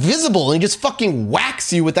 He's invisible and he just fucking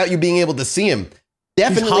whacks you without you being able to see him.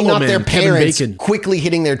 Definitely Hollow not Man, their Kevin parents Bacon. quickly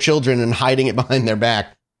hitting their children and hiding it behind their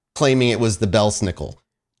back, claiming it was the Belsnickel.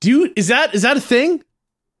 Dude, is that a thing?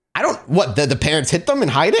 I don't, what, the parents hit them and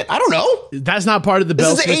hide it? I don't know. That's not part of the This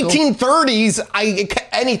is the Belsnickel? 1830s.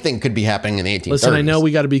 Anything could be happening in the 1830s. Listen, I know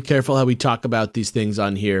we got to be careful how we talk about these things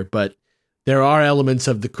on here, but there are elements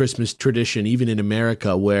of the Christmas tradition, even in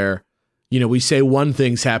America, where, we say one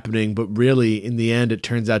thing's happening, but really, in the end, it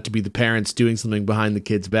turns out to be the parents doing something behind the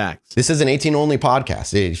kids' backs. This is an 18-only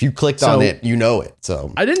podcast. If you clicked on it, you know it.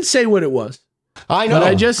 So I didn't say what it was. I know.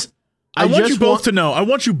 But I want you both to know. I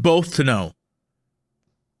want you both to know.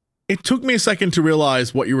 It took me a second to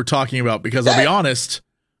realize what you were talking about because I'll be honest,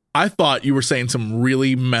 I thought you were saying some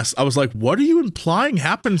really I was like, what are you implying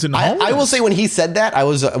happens in Holland? I will say when he said that, I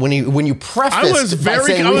was when you prefaced I was by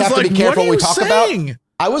saying we have to be careful when we talk about.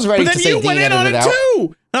 I was ready but to then say you Dean went in on edited it it out.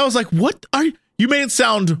 too. And I was like, what are you made it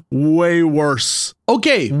sound way worse.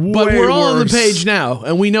 Okay, but Way we're all on the worse. page now,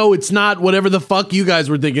 and we know it's not whatever the fuck you guys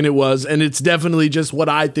were thinking it was, and it's definitely just what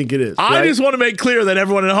I think it is. I right? just want to make clear that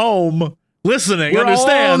everyone at home listening We're all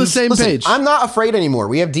understands. on the same Listen, page. I'm not afraid anymore.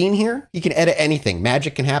 We have Dean here. He can edit anything.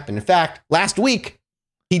 Magic can happen. In fact, last week,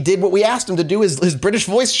 he did what we asked him to do. His British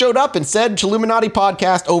voice showed up and said Chilluminati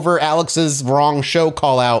podcast over Alex's wrong show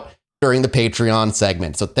call out during the Patreon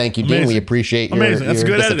segment. So thank you, Dean. Amazing. We appreciate your Amazing. That's your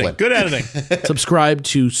good discipline. editing. Good editing. Subscribe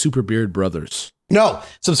to Super Beard Brothers. No,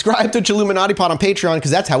 subscribe to Chilluminati Pod on Patreon because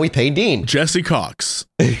that's how we pay Dean. JesseCox.com.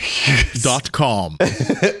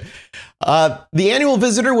 The annual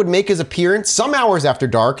visitor would make his appearance some hours after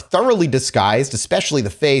dark, thoroughly disguised, especially the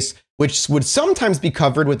face, which would sometimes be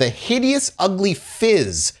covered with a hideous, ugly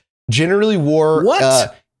fizz. Generally wore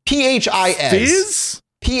What? P-H-I-S. Fizz?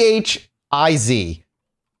 P-H-I-Z.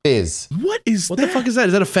 Fizz. What is What that? the fuck is that?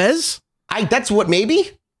 Is that a fez? That's what maybe?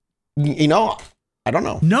 You know, I don't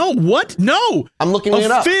know. No, what? No. I'm looking it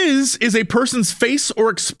A up. fizz is a person's face or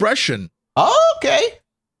expression. Oh, okay.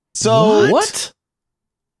 So What?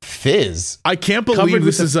 fizz. I can't Covered believe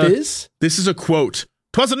with this a is fizz? this is a quote.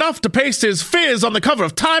 'Twas enough to paste his fizz on the cover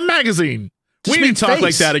of Time magazine. Just We need means to talk face.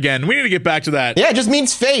 like that again. We need to get back to that. Yeah, it just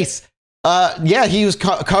means face. Yeah, he was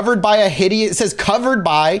covered by a hideous. It says covered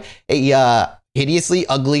by a hideously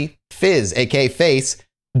ugly fizz, aka face.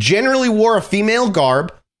 Generally wore a female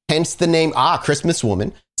garb, hence the name Christmas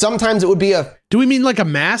Woman. Sometimes it would be a Do we mean like a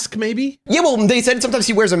mask, maybe? yeah. Well, they said sometimes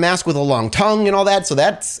he wears a mask with a long tongue and all that. So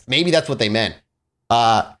maybe that's what they meant.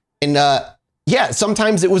 Yeah,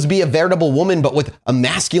 sometimes it was be a veritable woman, but with a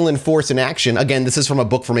masculine force in action. Again, this is from a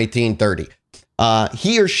book from 1830.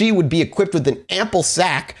 He or she would be equipped with an ample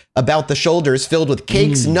sack about the shoulders filled with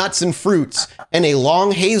cakes, nuts, and fruits, and a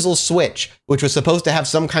long hazel switch, which was supposed to have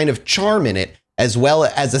some kind of charm in it, as well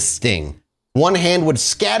as a sting. One hand would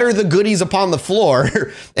scatter the goodies upon the floor,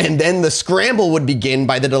 and then the scramble would begin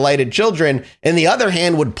by the delighted children, and the other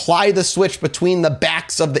hand would ply the switch between the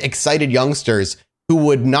backs of the excited youngsters, who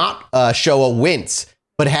would not show a wince,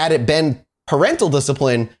 but had it been parental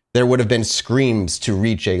discipline, there would have been screams to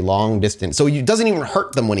reach a long distance. So it doesn't even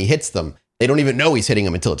hurt them when he hits them. They don't even know he's hitting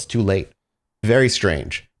them until it's too late. Very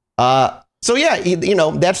strange. So yeah,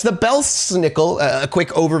 that's the Belsnickel. A quick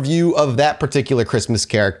overview of that particular Christmas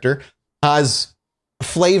character. Has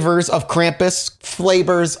flavors of Krampus,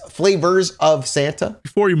 flavors of Santa.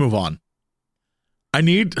 Before you move on, I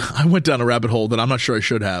went down a rabbit hole that I'm not sure I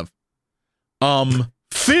should have.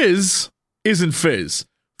 Fizz isn't fizz.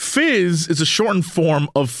 Fizz is a shortened form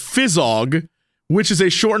of fizzog, which is a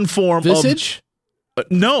shortened form Visage? of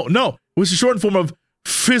no, which is a shortened form of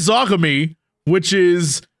physiognomy, which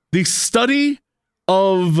is the study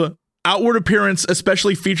of outward appearance,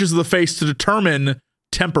 especially features of the face, to determine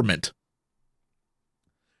temperament.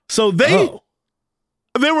 So they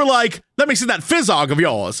They were like, let me see that fizzog of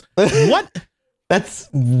yours. What? That's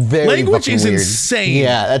very Language is weird. insane.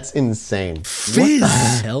 Yeah, that's insane. Fizz. What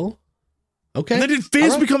the hell? Okay. And then did fizz All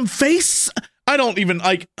right. become face? I don't even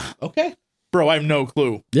like. Okay. Bro, I have no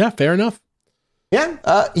clue. Yeah, fair enough.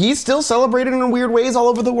 Yeah, he's still celebrated in weird ways all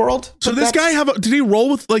over the world. So But this guy did he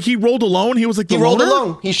roll with, like, he rolled alone? He was like the he rolled loner?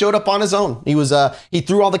 alone. He showed up on his own. He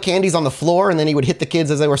threw all the candies on the floor and then he would hit the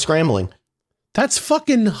kids as they were scrambling. That's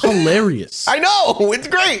fucking hilarious. I know, it's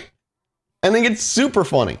great. I think it's super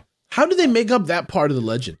funny. How do they make up that part of the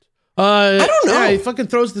legend? I don't know. Yeah, he fucking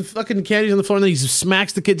throws the fucking candies on the floor and then he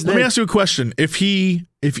smacks the kid's Let me neck. ask you a question. If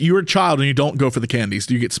you're a child and you don't go for the candies,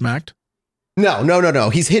 do you get smacked? No.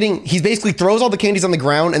 He basically throws all the candies on the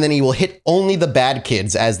ground and then he will hit only the bad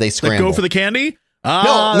kids as they Like, scramble. go for the candy?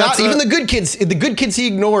 No, not even the good kids. The good kids he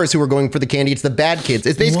ignores who are going for the candy. It's the bad kids.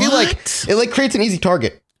 It's basically What? it creates an easy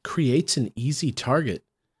target. Creates an easy target.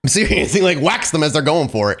 I'm serious. He whacks them as they're going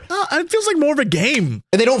for it. It feels like more of a game.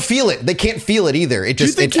 And they don't feel it. They can't feel it either. It Do you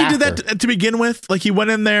just think it's he did after. that to begin with? Like, he went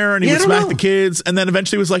in there and he Yeah, would I don't smack know. the kids, and then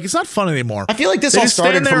eventually was like, it's not fun anymore. I feel like this They all just stand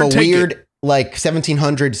started there from a and take weird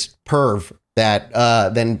 1700s perv that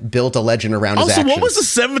then built a legend around his Also, actions. what was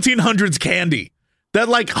the 1700s candy? That,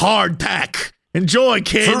 like, hardtack. Enjoy,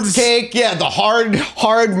 kids. Fruitcake? Yeah, the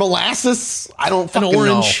hard molasses. I don't An fucking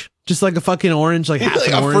orange. Just like a fucking orange, like know. half Like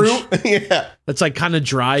an a orange. fruit. Yeah. That's like kind of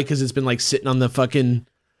dry because it's been like sitting on the fucking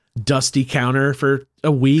dusty counter for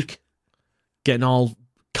a week, getting all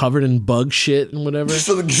covered in bug shit and whatever.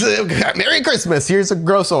 So, Merry Christmas. Here's a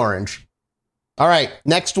gross orange. All right,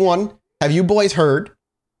 next one. Have you boys heard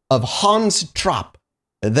of Hans Trapp,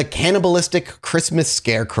 the cannibalistic Christmas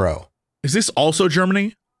scarecrow? Is this also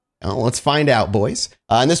Germany? Well, let's find out, boys.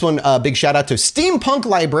 And this one, big shout out to Steampunk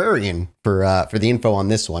Librarian for the info on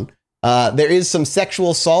this one. There is some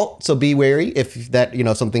sexual assault, so be wary if that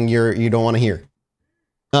something you don't want to hear.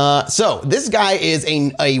 So this guy is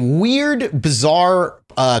a weird, bizarre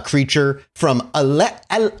creature from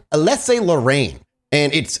Alsace-Lorraine.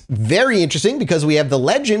 And it's very interesting because we have the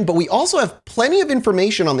legend, but we also have plenty of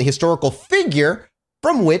information on the historical figure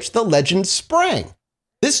from which the legend sprang.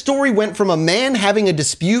 This story went from a man having a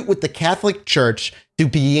dispute with the Catholic Church to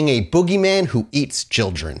being a boogeyman who eats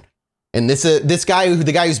children. And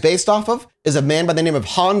the guy who's based off of is a man by the name of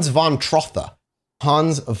Hans von Trotha.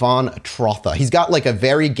 Hans von Trotha. He's got like a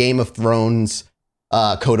very Game of Thrones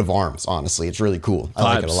coat of arms, honestly. It's really cool. I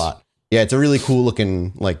like it a lot. Yeah, it's a really cool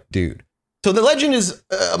looking dude. So the legend is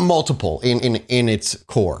multiple in its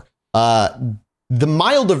core. The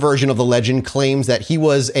milder version of the legend claims that he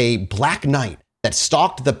was a black knight that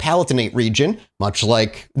stalked the Palatinate region, much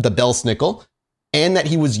like the Belsnickel, and that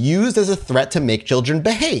he was used as a threat to make children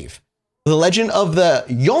behave. The legend of the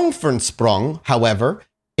Jungfernsprung, however,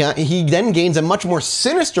 he then gains a much more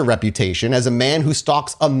sinister reputation as a man who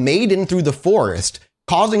stalks a maiden through the forest,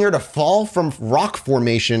 causing her to fall from rock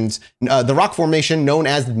formations, the rock formation known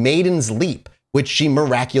as Maiden's Leap, which she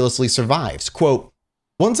miraculously survives. Quote,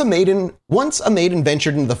 once a maiden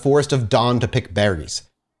ventured into the forest of dawn to pick berries.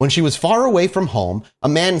 When she was far away from home, a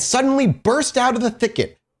man suddenly burst out of the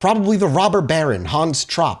thicket, probably the robber baron Hans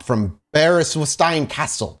Trapp from Berriswestein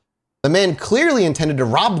Castle. The man clearly intended to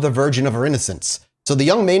rob the virgin of her innocence, so the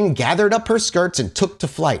young maiden gathered up her skirts and took to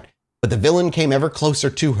flight, but the villain came ever closer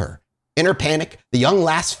to her. In her panic, the young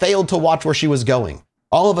lass failed to watch where she was going.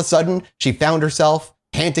 All of a sudden, she found herself,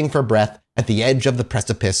 panting for breath, at the edge of the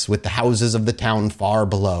precipice with the houses of the town far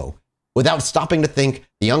below. Without stopping to think,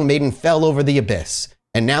 the young maiden fell over the abyss.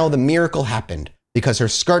 And now the miracle happened, because her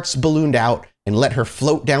skirts ballooned out and let her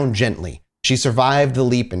float down gently. She survived the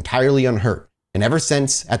leap entirely unhurt, and ever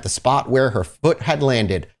since, at the spot where her foot had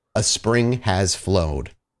landed, a spring has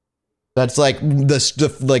flowed. That's like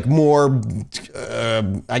the more,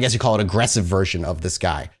 I guess you call it aggressive version of this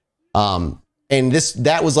guy. And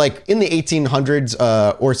that was like in the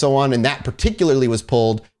 1800s or so on, and that particularly was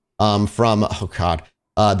pulled from,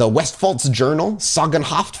 the Westpfalz Journal,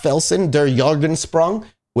 Sagenhaftfelsen der Jorgensprung,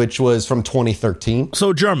 which was from 2013.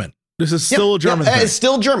 So German. This is still a German thing. It's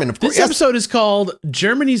still German, of course. This episode is called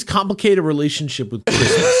Germany's Complicated Relationship with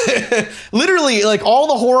Christmas. Literally, like all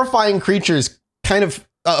the horrifying creatures kind of,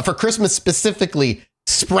 for Christmas specifically,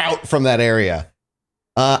 sprout from that area.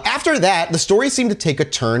 After that, the story seemed to take a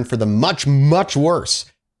turn for the much, much worse.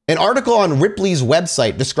 An article on Ripley's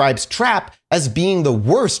website describes Trapp as being the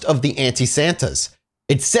worst of the anti-Santas.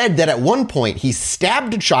 It said that at one point he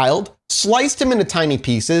stabbed a child, sliced him into tiny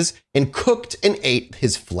pieces, and cooked and ate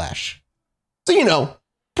his flesh. So,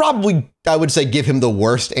 probably I would say give him the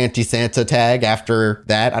worst anti-Santa tag after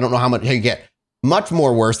that. I don't know how you get much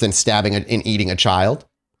more worse than stabbing and eating a child.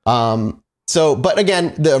 So, but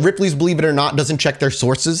again, the Ripley's Believe It or Not doesn't check their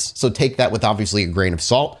sources, so take that with obviously a grain of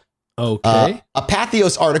salt. Okay. A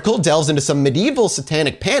Pathos article delves into some medieval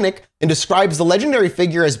satanic panic and describes the legendary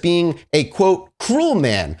figure as being a, quote, cruel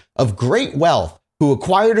man of great wealth who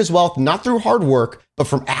acquired his wealth not through hard work, but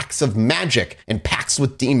from acts of magic and pacts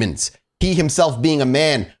with demons. He himself being a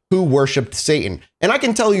man who worshipped Satan. And I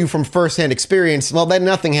can tell you from firsthand experience, well, that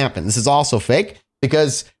nothing happened. This is also fake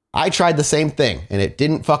because I tried the same thing and it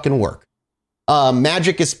didn't fucking work.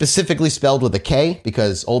 Magic is specifically spelled with a K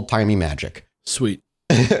because old-timey magic. Sweet.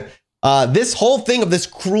 This whole thing of this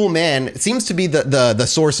cruel man seems to be the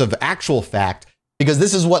source of actual fact, because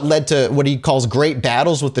this is what led to what he calls great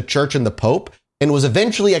battles with the church and the Pope, and was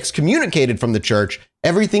eventually excommunicated from the church.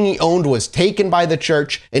 Everything he owned was taken by the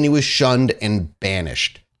church, and he was shunned and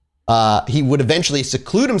banished. He would eventually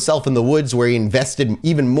seclude himself in the woods, where he invested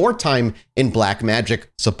even more time in black magic,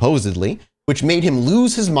 supposedly, which made him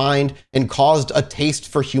lose his mind and caused a taste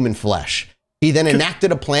for human flesh. He then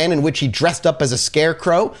enacted a plan in which he dressed up as a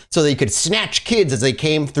scarecrow so that he could snatch kids as they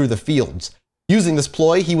came through the fields. Using this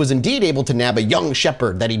ploy, he was indeed able to nab a young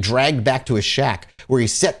shepherd that he dragged back to his shack, where he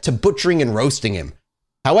set to butchering and roasting him.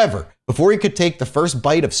 However, before he could take the first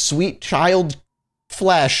bite of sweet child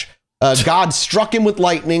flesh, God struck him with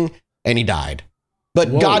lightning and he died. But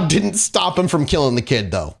Whoa. God didn't stop him from killing the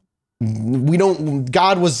kid, though.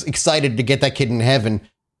 God was excited to get that kid in heaven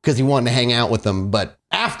because he wanted to hang out with them. But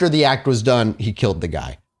after the act was done, he killed the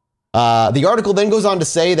guy. The article then goes on to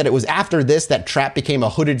say that it was after this that Trap became a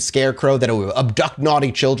hooded scarecrow that would abduct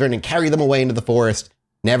naughty children and carry them away into the forest,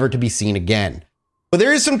 never to be seen again. But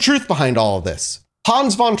there is some truth behind all of this.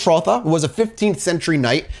 Hans von Trotha was a 15th century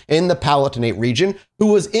knight in the Palatinate region who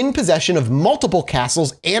was in possession of multiple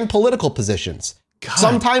castles and political positions. God.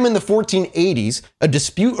 Sometime in the 1480s, a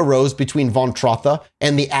dispute arose between von Trotha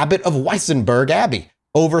and the abbot of Weissenberg Abbey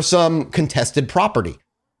over some contested property.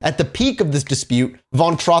 At the peak of this dispute,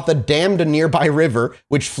 von Trotha dammed a nearby river,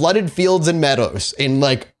 which flooded fields and meadows in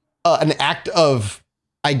like an act of,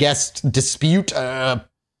 I guess, dispute. I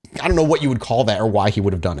don't know what you would call that or why he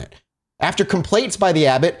would have done it. After complaints by the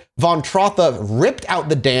abbot, von Trotha ripped out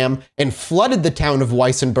the dam and flooded the town of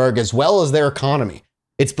Weissenberg as well as their economy.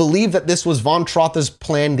 It's believed that this was von Trotha's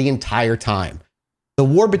plan the entire time. The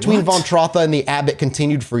war between von Trotha and the abbot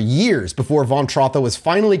continued for years before von Trotha was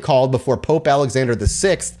finally called before Pope Alexander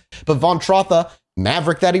VI, but von Trotha,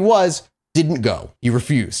 maverick that he was, didn't go. He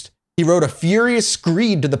refused. He wrote a furious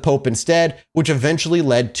screed to the Pope instead, which eventually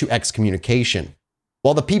led to excommunication.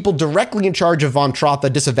 While the people directly in charge of von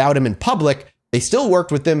Trotha disavowed him in public, they still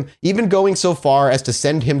worked with him, even going so far as to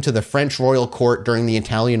send him to the French royal court during the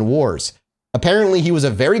Italian Wars. Apparently, he was a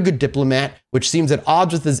very good diplomat, which seems at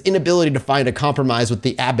odds with his inability to find a compromise with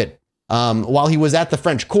the abbot. While he was at the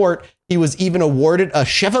French court, he was even awarded a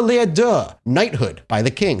Chevalier d'Or, knighthood, by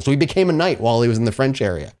the king. So he became a knight while he was in the French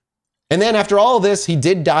area. And then after all of this, he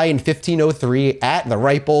did die in 1503 at the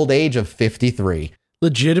ripe old age of 53.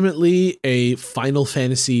 Legitimately a Final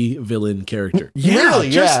Fantasy villain character. Really,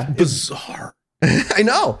 yeah. Bizarre. I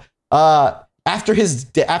know. After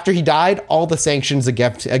he died, all the sanctions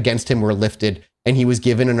against him were lifted, and he was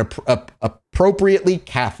given an appropriately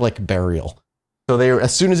Catholic burial. So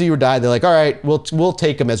as soon as he died, they're like, all right, we'll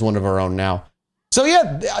take him as one of our own now. So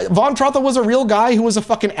yeah, von Trotha was a real guy who was a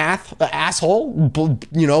fucking asshole,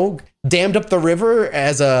 dammed up the river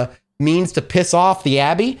as a means to piss off the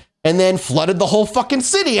abbey, and then flooded the whole fucking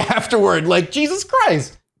city afterward. Like, Jesus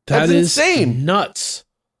Christ. That's insane. Nuts.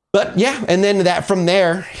 But yeah, and then from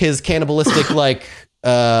there, his cannibalistic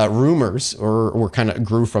rumors were kind of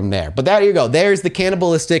grew from there. But there you go. There's the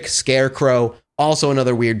cannibalistic scarecrow, also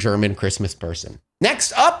another weird German Christmas person.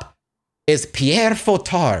 Next up is Pierre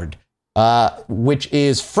Fautard, which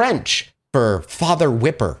is French for Father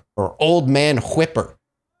Whipper or Old Man Whipper.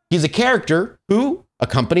 He's a character who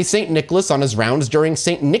accompanies St. Nicholas on his rounds during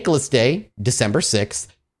St. Nicholas Day, December 6th,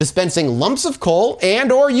 dispensing lumps of coal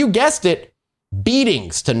and, or you guessed it,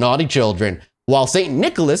 beatings to naughty children, while St.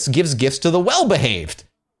 Nicholas gives gifts to the well-behaved.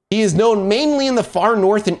 He is known mainly in the far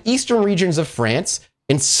north and eastern regions of France,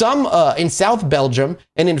 in some in South Belgium,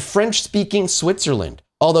 and in French-speaking Switzerland.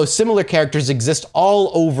 Although similar characters exist all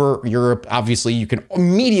over Europe, obviously you can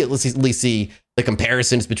immediately see the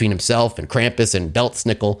comparisons between himself and Krampus and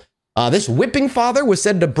Beltsnickel. This whipping father was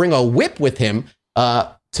said to bring a whip with him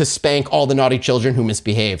to spank all the naughty children who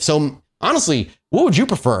misbehave. So honestly, what would you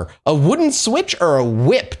prefer? A wooden switch or a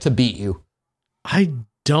whip to beat you? I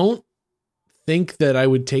don't think that I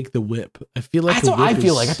would take the whip. I feel like that's what I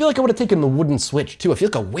feel like. I feel like I would have taken the wooden switch too. I feel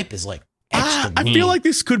like a whip is like extra I feel like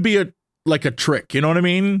this could be a trick. You know what I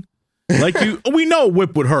mean? Like we know a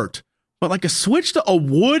whip would hurt, But like a switch to a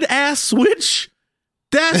wood ass switch,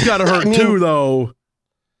 that's gotta hurt too, though.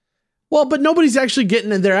 Well, but nobody's actually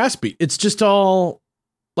getting their ass beat. It's just all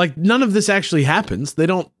like none of this actually happens. They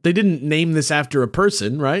didn't name this after a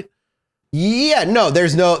person, right? Yeah, no,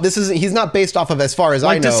 he's not based off of, as far as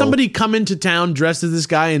I know. Does somebody come into town dressed as this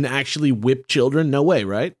guy and actually whip children? No way,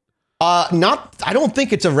 right? I don't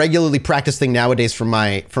think it's a regularly practiced thing nowadays from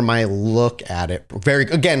my look at it.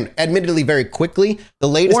 Admittedly very quickly. The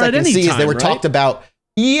latest I can see is they were talked about.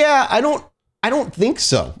 Yeah, I don't think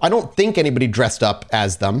so. I don't think anybody dressed up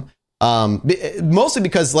as them. Mostly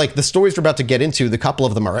because like the stories we're about to get into, the couple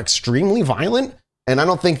of them are extremely violent. And I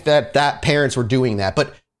don't think that parents were doing that.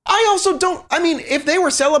 But I also if they were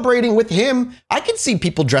celebrating with him, I could see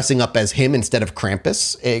people dressing up as him instead of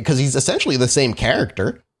Krampus, because he's essentially the same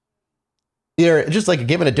character. They're just like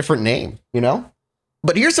given a different name, you know?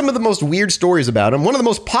 But here's some of the most weird stories about him. One of the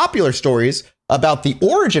most popular stories about the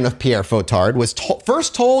origin of Pierre Fautard was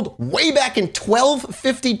first told way back in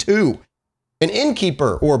 1252. An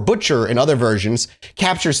innkeeper, or butcher in other versions,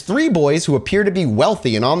 captures 3 boys who appear to be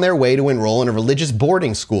wealthy and on their way to enroll in a religious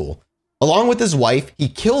boarding school. Along with his wife, he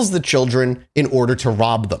kills the children in order to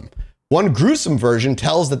rob them. One gruesome version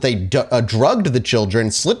tells that they drugged the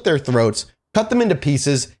children, slit their throats, cut them into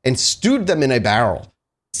pieces, and stewed them in a barrel.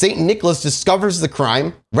 Saint Nicholas discovers the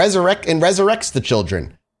crime, resurrects the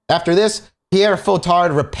children. After this, Pierre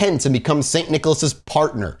Fautard repents and becomes Saint Nicholas's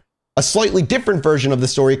partner. A slightly different version of the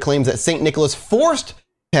story claims that Saint Nicholas forced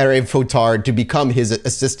Pierre Fautard to become his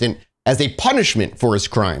assistant as a punishment for his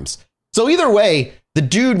crimes. So either way, the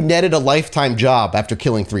dude netted a lifetime job after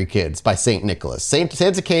killing 3 kids by Saint Nicholas.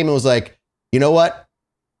 Santa came and was like, you know what?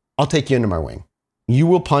 I'll take you under my wing. You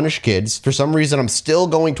will punish kids. For some reason, I'm still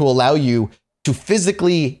going to allow you to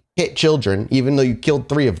physically hit children, even though you killed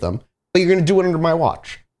 3 of them, but you're going to do it under my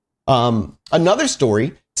watch. Another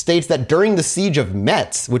story states that during the siege of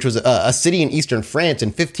Metz, which was a city in eastern France in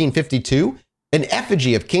 1552, an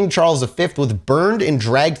effigy of King Charles V was burned and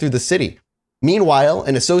dragged through the city. Meanwhile,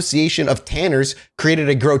 an association of tanners created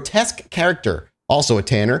a grotesque character, also a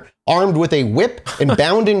tanner, armed with a whip and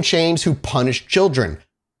bound in chains, who punished children.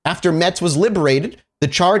 After Metz was liberated, the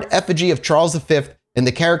charred effigy of Charles V and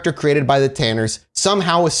the character created by the tanners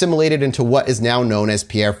somehow assimilated into what is now known as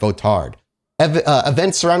Pierre Fautard.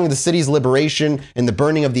 Events surrounding the city's liberation and the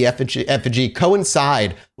burning of the effigy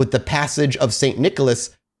coincide with the passage of St.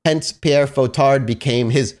 Nicholas, hence Pierre Fautard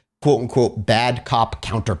became his quote-unquote bad cop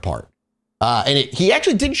counterpart. He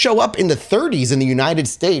actually did show up in the 30s in the United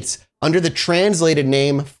States under the translated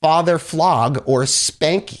name Father Flog or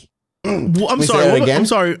Spanky. I'm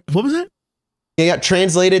sorry, what was it? Yeah,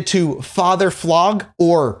 translated to Father Flog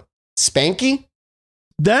or Spanky.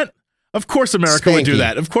 That, of course, America would do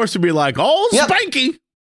that. Of course, it'd be like, oh, Spanky.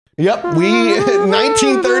 Yep,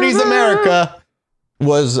 1930s America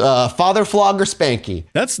was Father Flog or Spanky.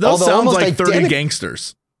 That sounds like 30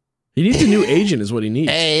 gangsters. He needs a new agent is what he needs.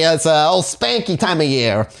 Hey, it's old Spanky time of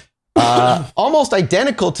year. Almost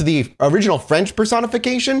identical to the original French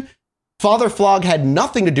personification, Father Flog had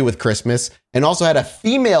nothing to do with Christmas and also had a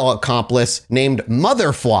female accomplice named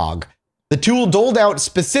Mother Flog. The two doled out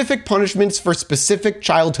specific punishments for specific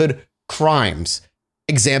childhood crimes.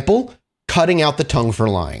 Example, cutting out the tongue for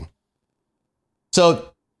lying. So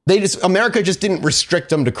America just didn't restrict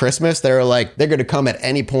them to Christmas. They were like, they're going to come at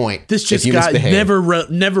any point. This just guy never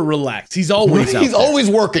relaxed. He's always out He's there. Always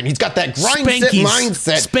working. He's got that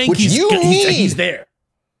mindset, which you need. He's there.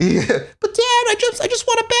 Yeah. But Dad, I just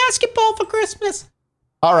want a basketball for Christmas.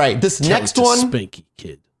 All right, this next one Spanky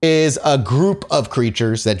kid is a group of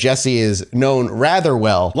creatures that Jesse is known rather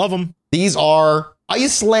well. Love them. These are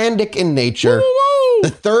Icelandic in nature. Woo-woo! The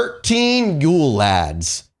 13 Yule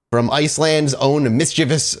Lads. From Iceland's own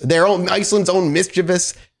mischievous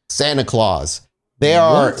Santa Claus. They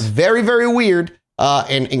are very, very weird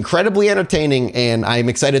and incredibly entertaining, and I'm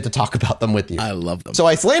excited to talk about them with you. I love them. So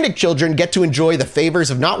Icelandic children get to enjoy the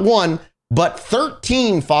favors of not one, but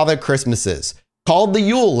 13 Father Christmases, called the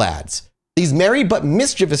Yule Lads. These merry but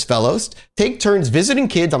mischievous fellows take turns visiting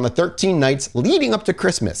kids on the 13 nights leading up to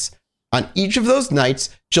Christmas. On each of those nights,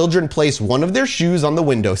 children place one of their shoes on the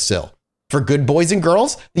windowsill. For good boys and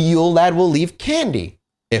girls, the Yule Lad will leave candy.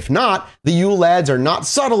 If not, the Yule Lads are not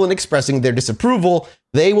subtle in expressing their disapproval.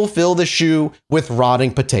 They will fill the shoe with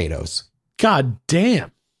rotting potatoes. God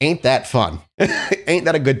damn. Ain't that fun? Ain't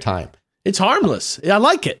that a good time? It's harmless. I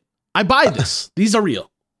like it. I buy this. These are real.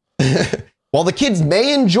 While the kids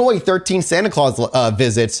may enjoy 13 Santa Claus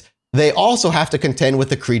visits, they also have to contend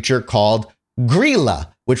with a creature called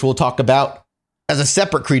Grilla, which we'll talk about as a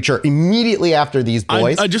separate creature immediately after these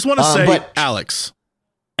boys. I just want to say, Alex,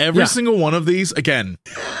 every single one of these, again,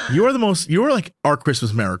 You're like our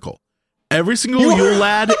Christmas miracle. Every single Yule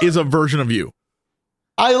lad is a version of you.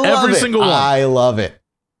 I love Every it. single one. I love it.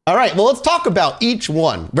 All right, well, let's talk about each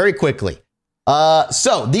one very quickly.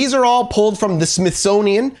 So these are all pulled from the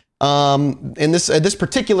Smithsonian. In this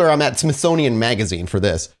particular, I'm at Smithsonian Magazine for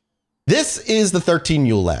this. This is the 13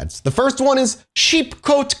 Yule lads. The first one is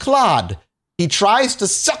Sheepcoat Clod. He tries to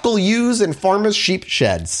suckle ewes in farmers' sheep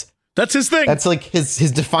sheds. That's his thing. That's like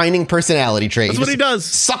his defining personality trait. That's what he does.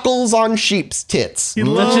 Suckles on sheep's tits.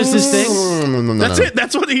 That's just his thing. That's it.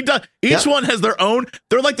 That's what he does. Each one has their own.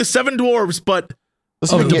 They're like the Seven Dwarves, but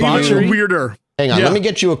debauchery. Weirder. Hang on, let me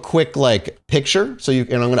get you a quick picture. So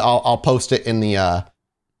I'll post it in the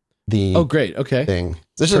Oh, great. Okay. thing.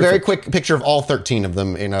 This is a very quick picture of all 13 of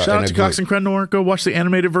them in a Shout out to group. Cox and Crendor. Go watch the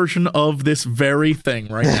animated version of this very thing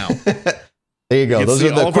right now. There you go. Those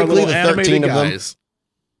are the 13 of them.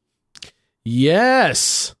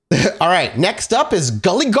 Yes. All right. Next up is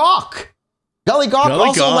Gully Gawk. Gully Gawk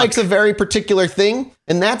also likes a very particular thing,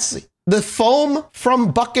 and that's the foam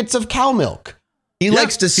from buckets of cow milk. He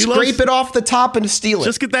likes to scrape it off the top and steal it.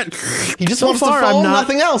 Just get that. He just wants the foam,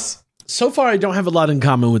 nothing else. So far, I don't have a lot in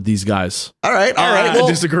common with these guys. All right. Well, I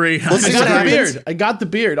disagree. I got the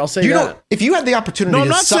beard. I'll say that. If you had the opportunity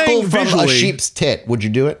to suckle from a sheep's tit, would you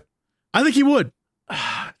do it? I think he would.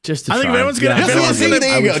 Just to I try. think everyone's gonna.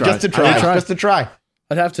 There you go. Just to try. Just to try.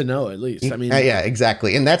 I'd have to know at least. I mean, yeah,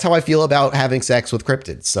 exactly. And that's how I feel about having sex with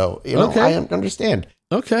cryptids. So, I understand.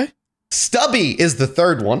 Okay. Stubby is the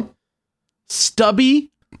third one.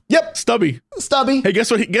 Stubby? Yep. Stubby. Hey,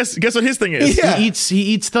 guess what his thing is? Yeah. He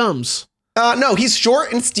eats thumbs. No, he's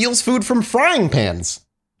short and steals food from frying pans.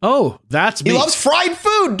 Oh, that's me. He loves fried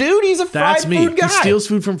food, dude. He's a fried food guy. He steals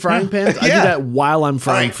food from frying pans. I do that while I'm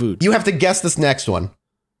frying food. You have to guess this next one.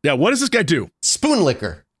 Yeah, what does this guy do? Spoon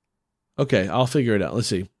licker. Okay, I'll figure it out. Let's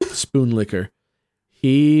see. Spoon licker.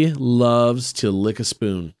 He loves to lick a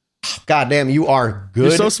spoon. God damn, you are good.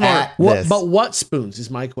 You're so smart. But what spoons is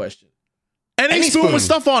my question? Any spoon with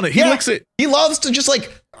stuff on it. He licks it. He loves to just get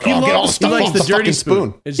all the stuff He likes off the the dirty fucking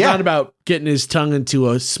spoon. It's not about getting his tongue into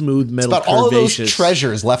a smooth metal. It's about all of those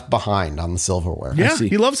treasures left behind on the silverware. Yeah,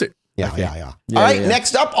 he loves it. Yeah. All right,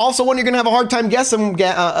 next up, also one you're going to have a hard time guessing.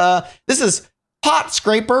 This is pot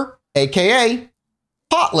scraper, a.k.a.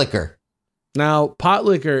 pot liquor. Now, pot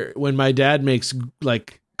liquor, when my dad makes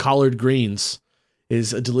like collard greens,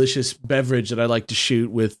 is a delicious beverage that I like to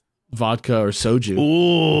shoot with vodka or soju.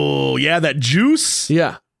 Oh, yeah, that juice.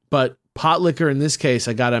 Yeah, but pot liquor in this case,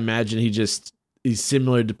 I gotta imagine he's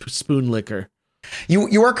similar to spoon liquor.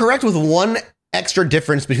 You are correct with one extra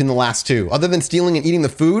difference between the last two. Other than stealing and eating the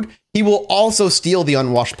food, he will also steal the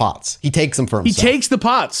unwashed pots. He takes them for himself. He takes the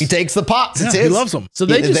pots. It's his. He loves them. So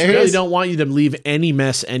they just really don't want you to leave any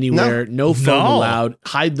mess anywhere. No foam allowed.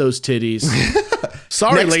 Hide those titties.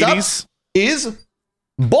 Sorry, Next ladies. Up is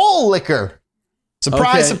bowl liquor.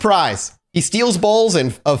 Surprise, surprise. He steals bowls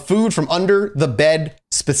of food from under the bed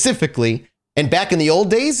specifically. And back in the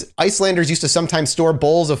old days, Icelanders used to sometimes store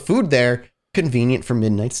bowls of food there, convenient for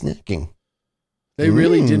midnight snacking. They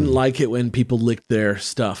really didn't like it when people licked their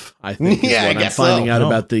stuff, I think. I'm finding out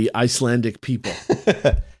about the Icelandic people.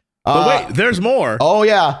 But wait, there's more. Oh,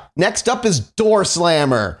 yeah. Next up is door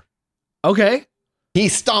slammer. Okay. He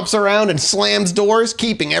stomps around and slams doors,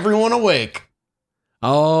 keeping everyone awake.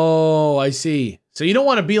 Oh, I see. So you don't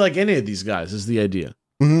want to be like any of these guys, is the idea.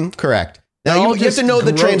 Mm-hmm, correct. Now, you have to know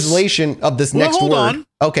the translation of this next word. Hold on.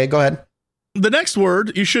 Okay, go ahead. The next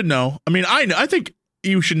word you should know. I mean, I think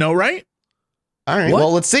you should know, right? All right,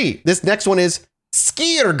 well, let's see. This next one is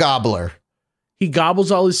skier gobbler. He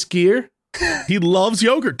gobbles all his skier? He loves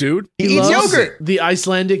yogurt, dude. He eats yogurt. The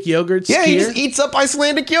Icelandic yogurt skier? Yeah, he just eats up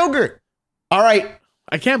Icelandic yogurt. All right.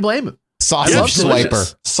 I can't blame him. Sausage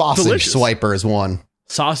swiper. Sausage swiper is one.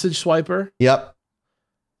 Sausage swiper? Yep.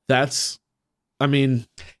 That's, I mean,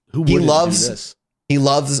 who wouldn't do this? He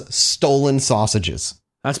loves stolen sausages.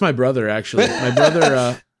 That's my brother, actually.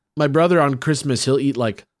 My brother on Christmas, he'll eat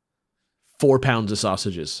like 4 pounds of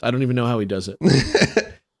sausages. I don't even know how he does it.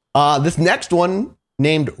 This next one,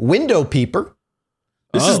 named Window Peeper.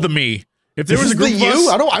 This is the me. If there was a group of us,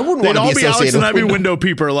 I wouldn't want to be associated Alex with and I'd be Window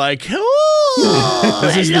Peeper, like,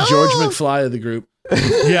 this is the George McFly of the group.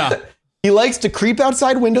 Yeah. He likes to creep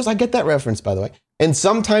outside windows. I get that reference, by the way. And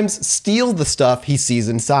sometimes steal the stuff he sees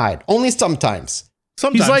inside. Only sometimes.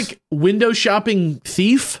 He's like window shopping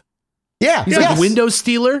thief. Yeah. He's like a window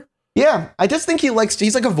stealer. Yeah. I just think he's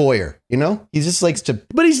like a voyeur, you know? He just likes to.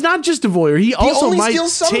 But he's not just a voyeur. He also only might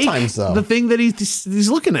steals sometimes, take though. the thing that he's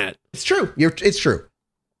looking at. It's true. It's true.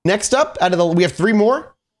 Next up, we have 3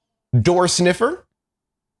 more. Door sniffer.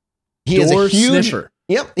 He is a huge.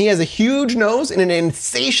 Yep, he has a huge nose and an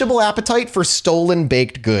insatiable appetite for stolen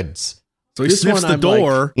baked goods. So he sniffs the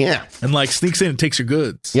door yeah, and like sneaks in and takes your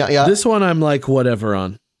goods. Yeah. This one I'm like, whatever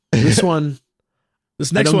on. This one.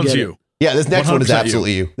 This next one's you. Yeah, this next one is 100%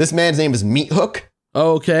 absolutely you. This man's name is Meat Hook.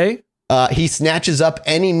 Okay. He snatches up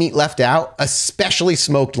any meat left out, especially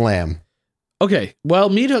smoked lamb. Okay. Well,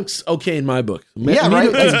 Meat Hook's okay in my book. Yeah, Meat right?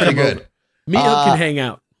 Hook That's can pretty come good. over. Meat Hook can hang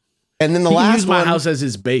out. And then the He can last use my one, house as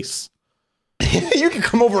his base. you can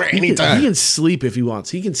come over He anytime. can sleep if he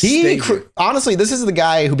wants. He can stay. Honestly, this is the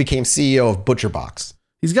guy who became CEO of Butcher Box.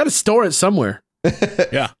 He's got to store it somewhere.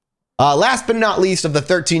 Yeah. Last but not least of the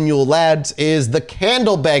 13 Yule lads is the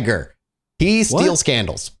Candle Beggar. He steals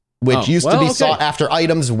candles, which used to be sought after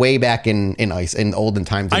items way back in olden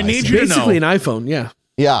times. I need you to know. Basically an iPhone, yeah.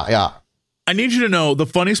 Yeah. I need you to know the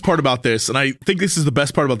funniest part about this, and I think this is the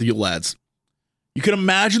best part about the Yule lads. You can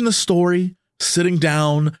imagine the story sitting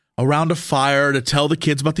down around a fire to tell the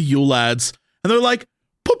kids about the Yule lads, and they're like,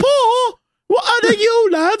 "Papa, what are the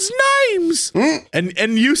Yule lads' names?"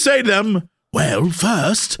 And you say to them, "Well,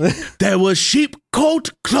 first there was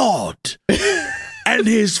Sheepcoat Claude and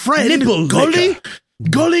his friend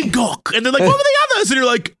Gollygawk," and they're like, "What were the others?" And you're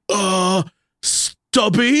like,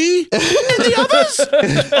 Stubby, and the others,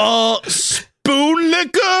 Spoon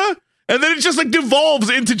Liquor. And then it just like devolves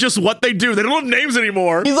into just what they do. They don't have names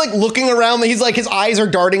anymore. He's like looking around. He's like, his eyes are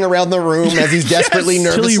darting around the room as he's desperately,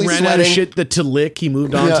 nervously Till he ran sweating. out of shit to lick. He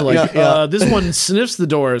moved on to this one sniffs the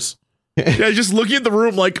doors. Yeah, just looking at the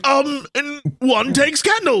room like, and one takes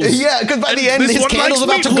candles. Yeah, because by the end, his candle's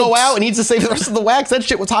about to go out and he needs to save the rest of the wax. That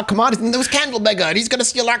shit was hot commodity. And there was Candle Beggar, and he's going to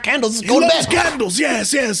steal our candles. Go to bed. Candles,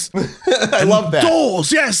 yes. I love that.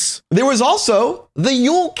 Doors, yes. There was also the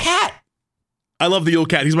Yule Cat. I love the Yule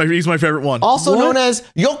Cat. He's my favorite one. Also known as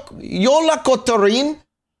Yola Kotorin.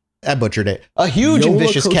 I butchered it. A huge and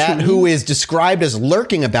vicious cat who is described as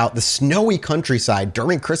lurking about the snowy countryside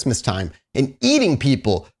during Christmas time and eating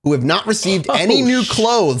people who have not received any new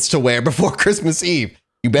clothes to wear before Christmas Eve.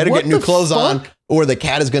 You better get new clothes on or the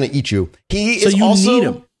cat is going to eat you. He is also need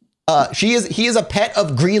him. He is a pet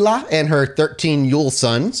of Grilla and her 13 Yule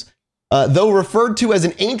sons. Though referred to as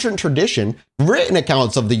an ancient tradition, written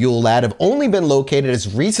accounts of the Yule lad have only been located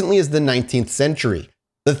as recently as the 19th century.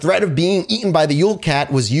 The threat of being eaten by the Yule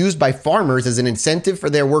cat was used by farmers as an incentive for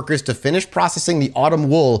their workers to finish processing the autumn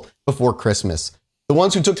wool before Christmas. The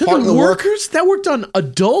ones who took part in the workers that worked on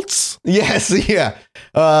adults. Yes, yeah.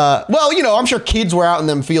 Well, I'm sure kids were out in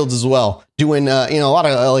them fields as well, doing a lot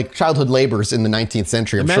of like childhood labors in the 19th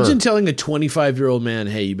century. Imagine telling a 25-year-old man,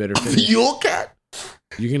 "Hey, you better finish." Yule cat.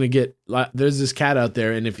 You're gonna get. There's this cat out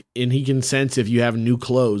there, and he can sense if you have new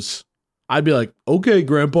clothes. I'd be like, "Okay,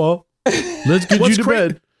 Grandpa, let's get you to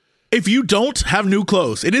bed." If you don't have new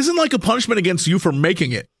clothes, it isn't like a punishment against you for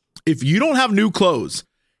making it. If you don't have new clothes,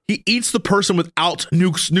 he eats the person without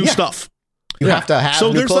new stuff. You have to have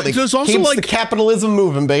new clothing. There's also keeps the capitalism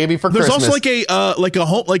moving, baby. For there's Christmas. also like a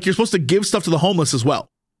home, like you're supposed to give stuff to the homeless as well.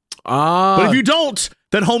 But if you don't,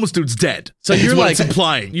 then homeless dude's dead. So you're like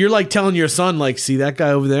implying. You're like telling your son, like, see that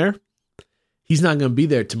guy over there? He's not going to be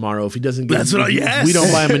there tomorrow if he doesn't get. We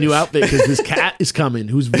don't buy him a new outfit because this cat is coming,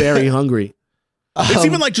 who's very hungry. It's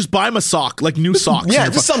even like just buy him a sock, like new socks. Yeah,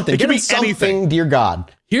 just something. Give me something, dear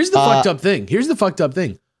God. Here's the fucked up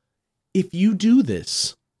thing. If you do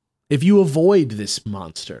this, if you avoid this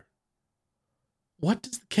monster, what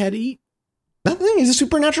does the cat eat? Nothing. He's a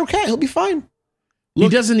supernatural cat. He'll be fine. Look,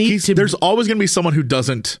 he doesn't eat. There's always going to be someone who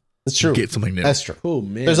doesn't. That's true. Get something new. That's true. Oh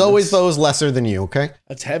man, there's always those lesser than you. Okay,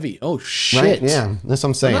 that's heavy. Oh shit. Right? Yeah, that's what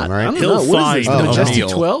I'm saying. Right? He'll find Majestic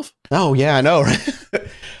 12. Oh yeah, I know.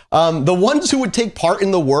 Right? The ones who would take part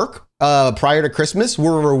in the work prior to Christmas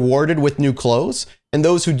were rewarded with new clothes, and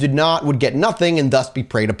those who did not would get nothing and thus be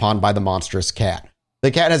preyed upon by the monstrous cat.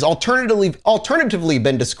 The cat has alternatively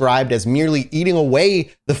been described as merely eating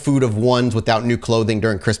away the food of ones without new clothing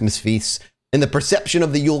during Christmas feasts. And the perception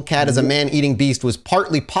of the Yule cat as a man-eating beast was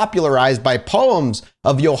partly popularized by poems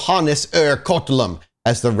of Johannes Kotlum,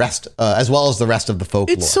 as well as the rest of the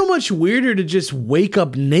folklore. It's so much weirder to just wake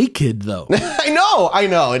up naked, though. I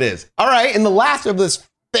know it is. All right, and the last of this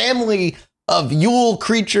family of Yule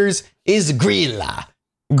creatures is Grilla.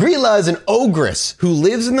 Grilla is an ogress who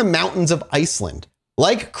lives in the mountains of Iceland.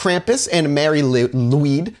 Like Krampus and Mary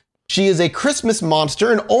Louise, she is a Christmas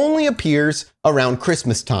monster and only appears around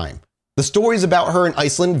Christmas time. The stories about her in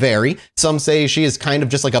Iceland vary. Some say she is kind of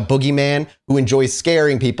just like a boogeyman who enjoys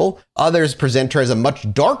scaring people. Others present her as a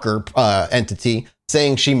much darker entity,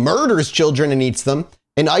 saying she murders children and eats them.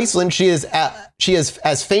 In Iceland, she is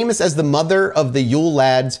as famous as the mother of the Yule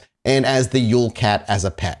lads and as the Yule cat as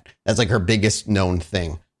a pet. That's like her biggest known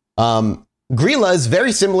thing. Grilla is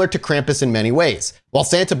very similar to Krampus in many ways. While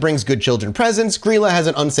Santa brings good children presents, Grilla has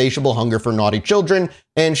an insatiable hunger for naughty children,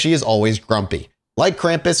 and she is always grumpy. Like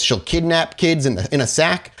Krampus, she'll kidnap kids in a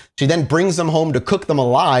sack. She then brings them home to cook them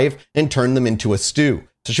alive and turn them into a stew.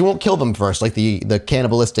 So she won't kill them first, like the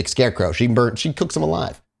cannibalistic scarecrow. She cooks them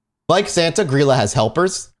alive. Like Santa, Grilla has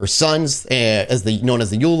helpers, her sons, known as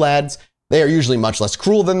the Yule Lads. They are usually much less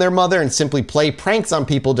cruel than their mother and simply play pranks on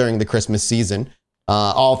people during the Christmas season.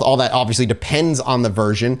 All that obviously depends on the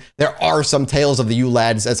version. There are some tales of the Yule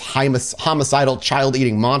Lads as homicidal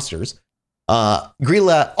child-eating monsters.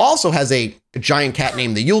 Grilla also has a giant cat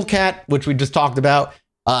named the Yule Cat, which we just talked about.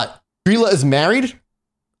 Grilla is married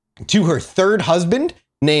to her third husband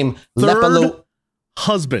named Third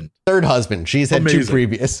husband. She's had Amazing. two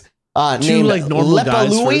previous. Two Named like normal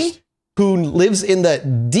guys Lepalui, first. who lives in the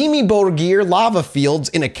Dimiborgir lava fields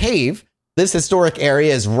in a cave. This historic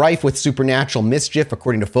area is rife with supernatural mischief,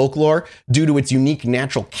 according to folklore, due to its unique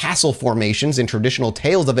natural castle formations and traditional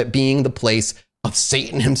tales of it being the place of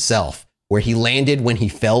Satan himself, where he landed when he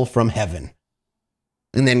fell from heaven.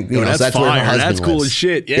 And then, Yo, so that's where her fire. husband That's cool lives. as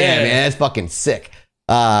shit. Yeah, man, that's fucking sick.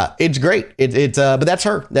 It's great. But that's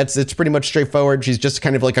her. It's pretty much straightforward. She's just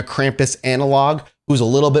kind of like a Krampus analog who's a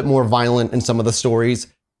little bit more violent in some of the stories,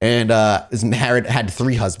 and had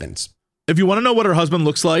three husbands. If you want to know what her husband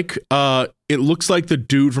looks like, it looks like the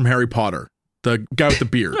dude from Harry Potter, the guy with the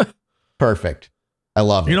beard. Perfect. I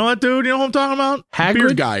love it. You know that dude? You know what I'm talking about? Hagrid?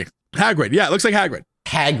 Beard guy. Hagrid. Yeah, it looks like Hagrid.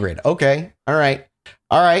 Hagrid. Okay. All right.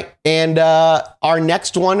 And our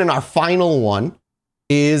next one and our final one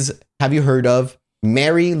is, have you heard of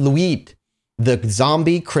Mary Louise, the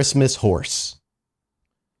zombie Christmas horse?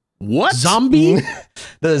 What? Zombie?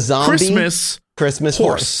 The zombie Christmas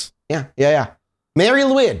horse. Yeah. Mary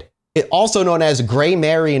Louise, also known as Grey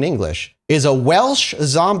Mary in English, is a Welsh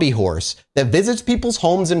zombie horse that visits people's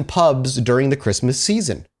homes and pubs during the Christmas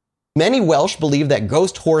season. Many Welsh believe that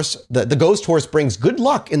the ghost horse brings good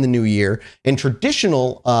luck in the new year, and the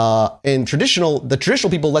traditional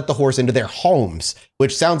people let the horse into their homes,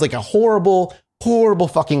 which sounds like a horrible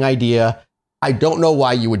fucking idea. I don't know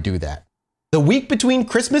why you would do that. The week between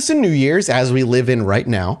Christmas and New Year's, as we live in right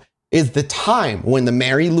now, is the time when the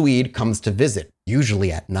Mary Louise comes to visit,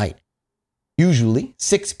 usually at night. Usually,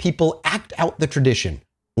 6 people act out the tradition.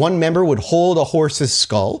 One member would hold a horse's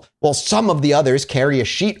skull, while some of the others carry a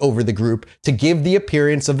sheet over the group to give the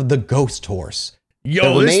appearance of the ghost horse.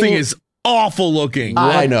 Yo, this thing is awful looking.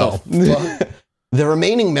 I know. The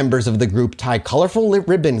remaining members of the group tie colorful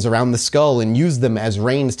ribbons around the skull and use them as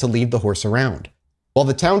reins to lead the horse around. While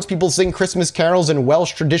the townspeople sing Christmas carols and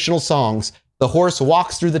Welsh traditional songs, the horse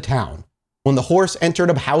walks through the town. When the horse entered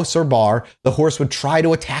a house or bar, the horse would try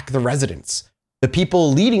to attack the residents. The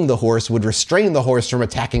people leading the horse would restrain the horse from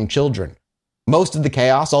attacking children. Most of the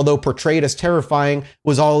chaos, although portrayed as terrifying,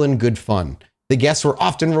 was all in good fun. The guests were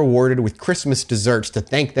often rewarded with Christmas desserts to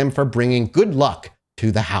thank them for bringing good luck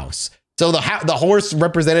to the house. So the horse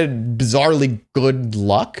represented bizarrely good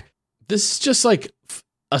luck. This is just like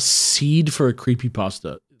a seed for a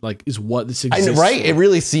creepypasta. Like, is what this exists. Right? It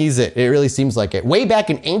really sees it. It really seems like it. Way back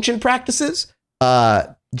in ancient practices,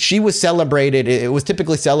 she was celebrated. It was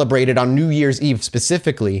typically celebrated on New Year's Eve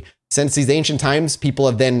specifically. Since these ancient times, people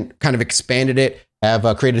have then kind of expanded it, have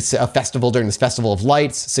created a festival during this Festival of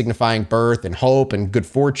Lights, signifying birth and hope and good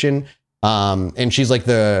fortune. And she's like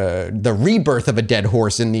the rebirth of a dead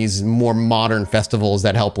horse in these more modern festivals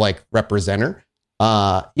that help like represent her.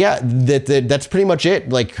 That's pretty much it.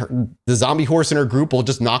 Like the zombie horse in her group will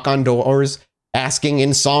just knock on doors, asking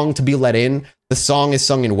in song to be let in. The song is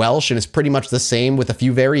sung in Welsh and it's pretty much the same with a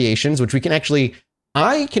few variations, which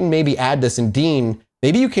I can maybe add this. And Dean,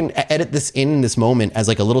 maybe you can edit this in this moment as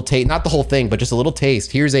like a little taste, not the whole thing, but just a little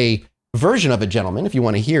taste. Here's a version of it, gentlemen, if you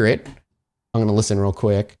want to hear it. I'm going to listen real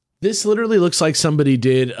quick. This literally looks like somebody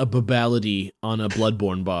did a babality on a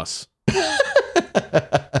Bloodborne boss.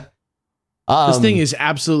 This thing is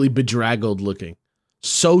absolutely bedraggled looking.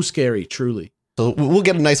 So scary, truly. So we'll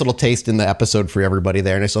get a nice little taste in the episode for everybody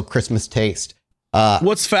there. A nice little Christmas taste.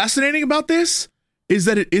 What's fascinating about this is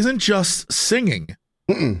that it isn't just singing.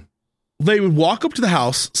 Mm-mm. They would walk up to the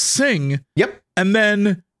house, sing. Yep. And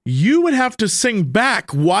then you would have to sing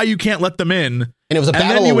back why you can't let them in. And it was a battle.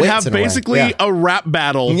 And then you would wits have basically a rap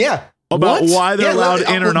battle. Yeah. About why they're allowed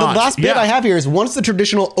in or not. The last bit I have here is once the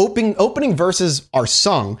traditional opening verses are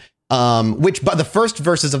sung, but the first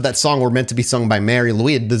verses of that song were meant to be sung by Mary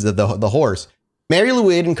Louise, the horse. Mary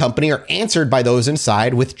Louise and company are answered by those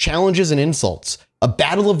inside with challenges and insults. A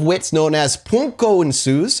battle of wits known as punko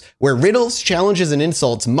ensues, where riddles, challenges, and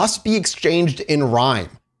insults must be exchanged in rhyme.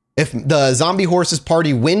 If the zombie horse's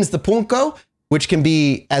party wins the punko, which can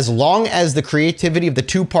be as long as the creativity of the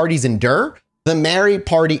two parties endure. The merry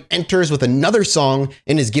party enters with another song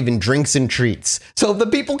and is given drinks and treats. So if the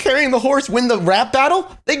people carrying the horse win the rap battle,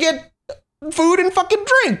 they get food and fucking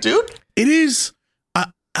drink, dude. It is.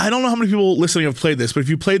 I don't know how many people listening have played this, but if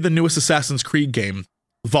you played the newest Assassin's Creed game,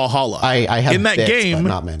 Valhalla, I have in that bits, game,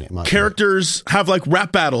 not many, characters have like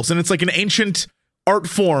rap battles, and it's like an ancient art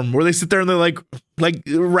form where they sit there and they like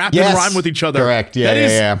rap and rhyme with each other. Correct. Yeah, that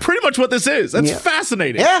is yeah. pretty much what this is. That's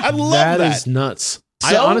fascinating. Yeah. I love that. That is nuts.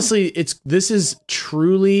 I honestly, this is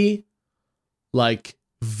truly like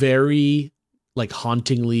very like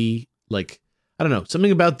hauntingly like. I don't know. Something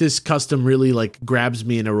about this custom really like grabs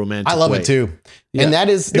me in a romantic way. I love it too. Yeah. And that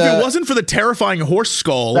is if it wasn't for the terrifying horse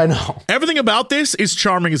skull, I know. Everything about this is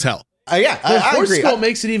charming as hell. Yeah, the horse agree. skull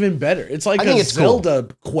makes it even better. It's like a Zelda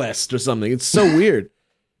quest or something. It's so weird.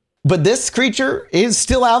 But this creature is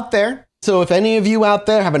still out there. So if any of you out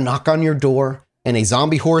there have a knock on your door and a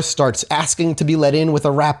zombie horse starts asking to be let in with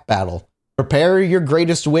a rap battle, prepare your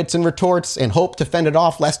greatest wits and retorts and hope to fend it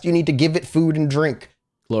off lest you need to give it food and drink.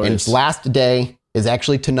 Glorious. And its last day is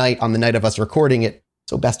actually tonight on the night of us recording it.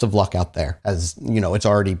 So best of luck out there. As you know, it's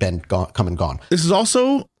already been come and gone. This is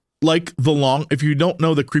also like if you don't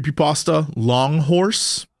know the creepypasta Long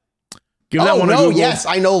Horse, give that one a Google. Yes,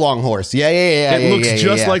 I know Long Horse. Yeah. It looks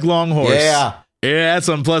just like Long Horse. Yeah. Yeah, that's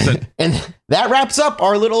unpleasant. And that wraps up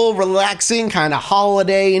our little relaxing kind of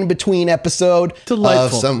holiday in between episode.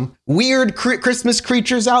 Delightful. Of some weird Christmas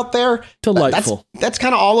creatures out there. Delightful. That's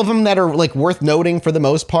kind of all of them that are like worth noting for the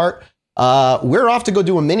most part. We're off to go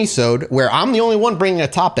do a mini-sode where I'm the only one bringing a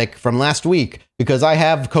topic from last week because I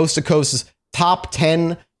have Coast to Coast's top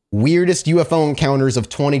 10 weirdest UFO encounters of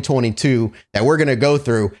 2022 that we're going to go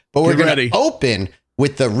through. But we're going to open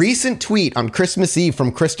with the recent tweet on Christmas Eve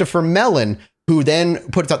from Christopher Mellon, who then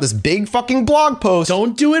puts out this big fucking blog post.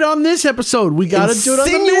 Don't do it on this episode. We got to do it on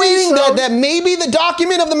the insinuating that maybe the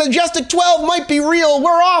document of the Majestic 12 might be real.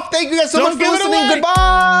 We're off. Thank you guys so much for listening.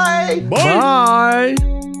 Goodbye. Bye.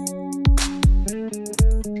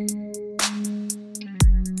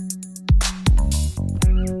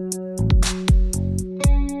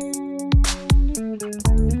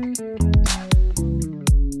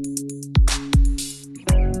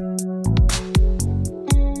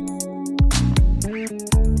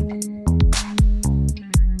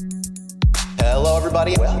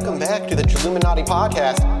 Everybody, welcome back to the Illuminati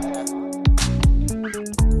podcast.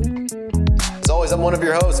 As always, I'm one of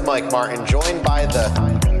your hosts, Mike Martin, joined by the...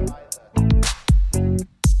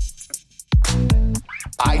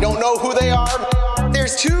 I don't know who they are.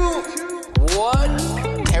 There's two. What?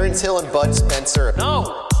 Terrence Hill and Bud Spencer.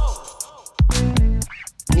 No.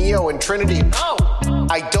 Neo and Trinity. No.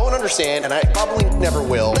 I don't understand, and I probably never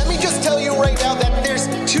will. Let me just tell you right now that there's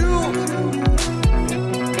two...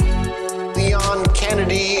 Leon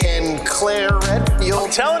Kennedy and Claire Redfield. I'm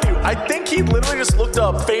telling you, I think he literally just looked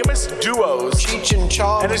up famous duos. Cheech and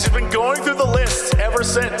Chong. And has just been going through the list ever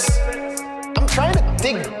since. I'm trying to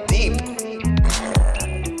dig deep.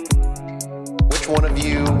 Which one of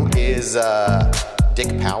you is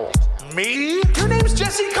Dick Powell? Me? Your name's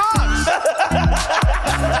Jesse Cox.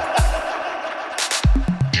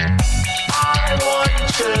 I want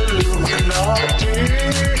to Illuminati.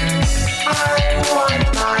 I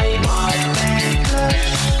want my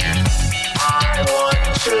I want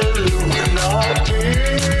to Illuminati.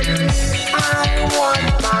 I want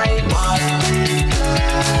my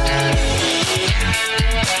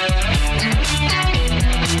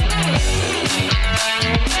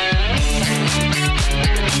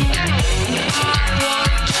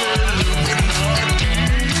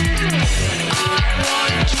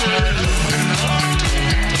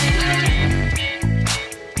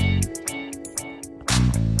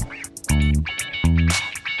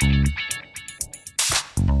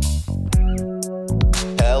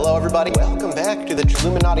Everybody, welcome back to the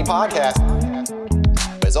Illuminati podcast.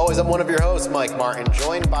 As always, I'm one of your hosts, Mike Martin,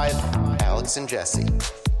 joined by Alex and Jesse.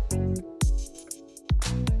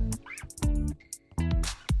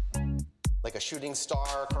 Like a shooting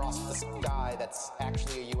star across the sky that's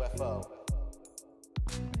actually a UFO.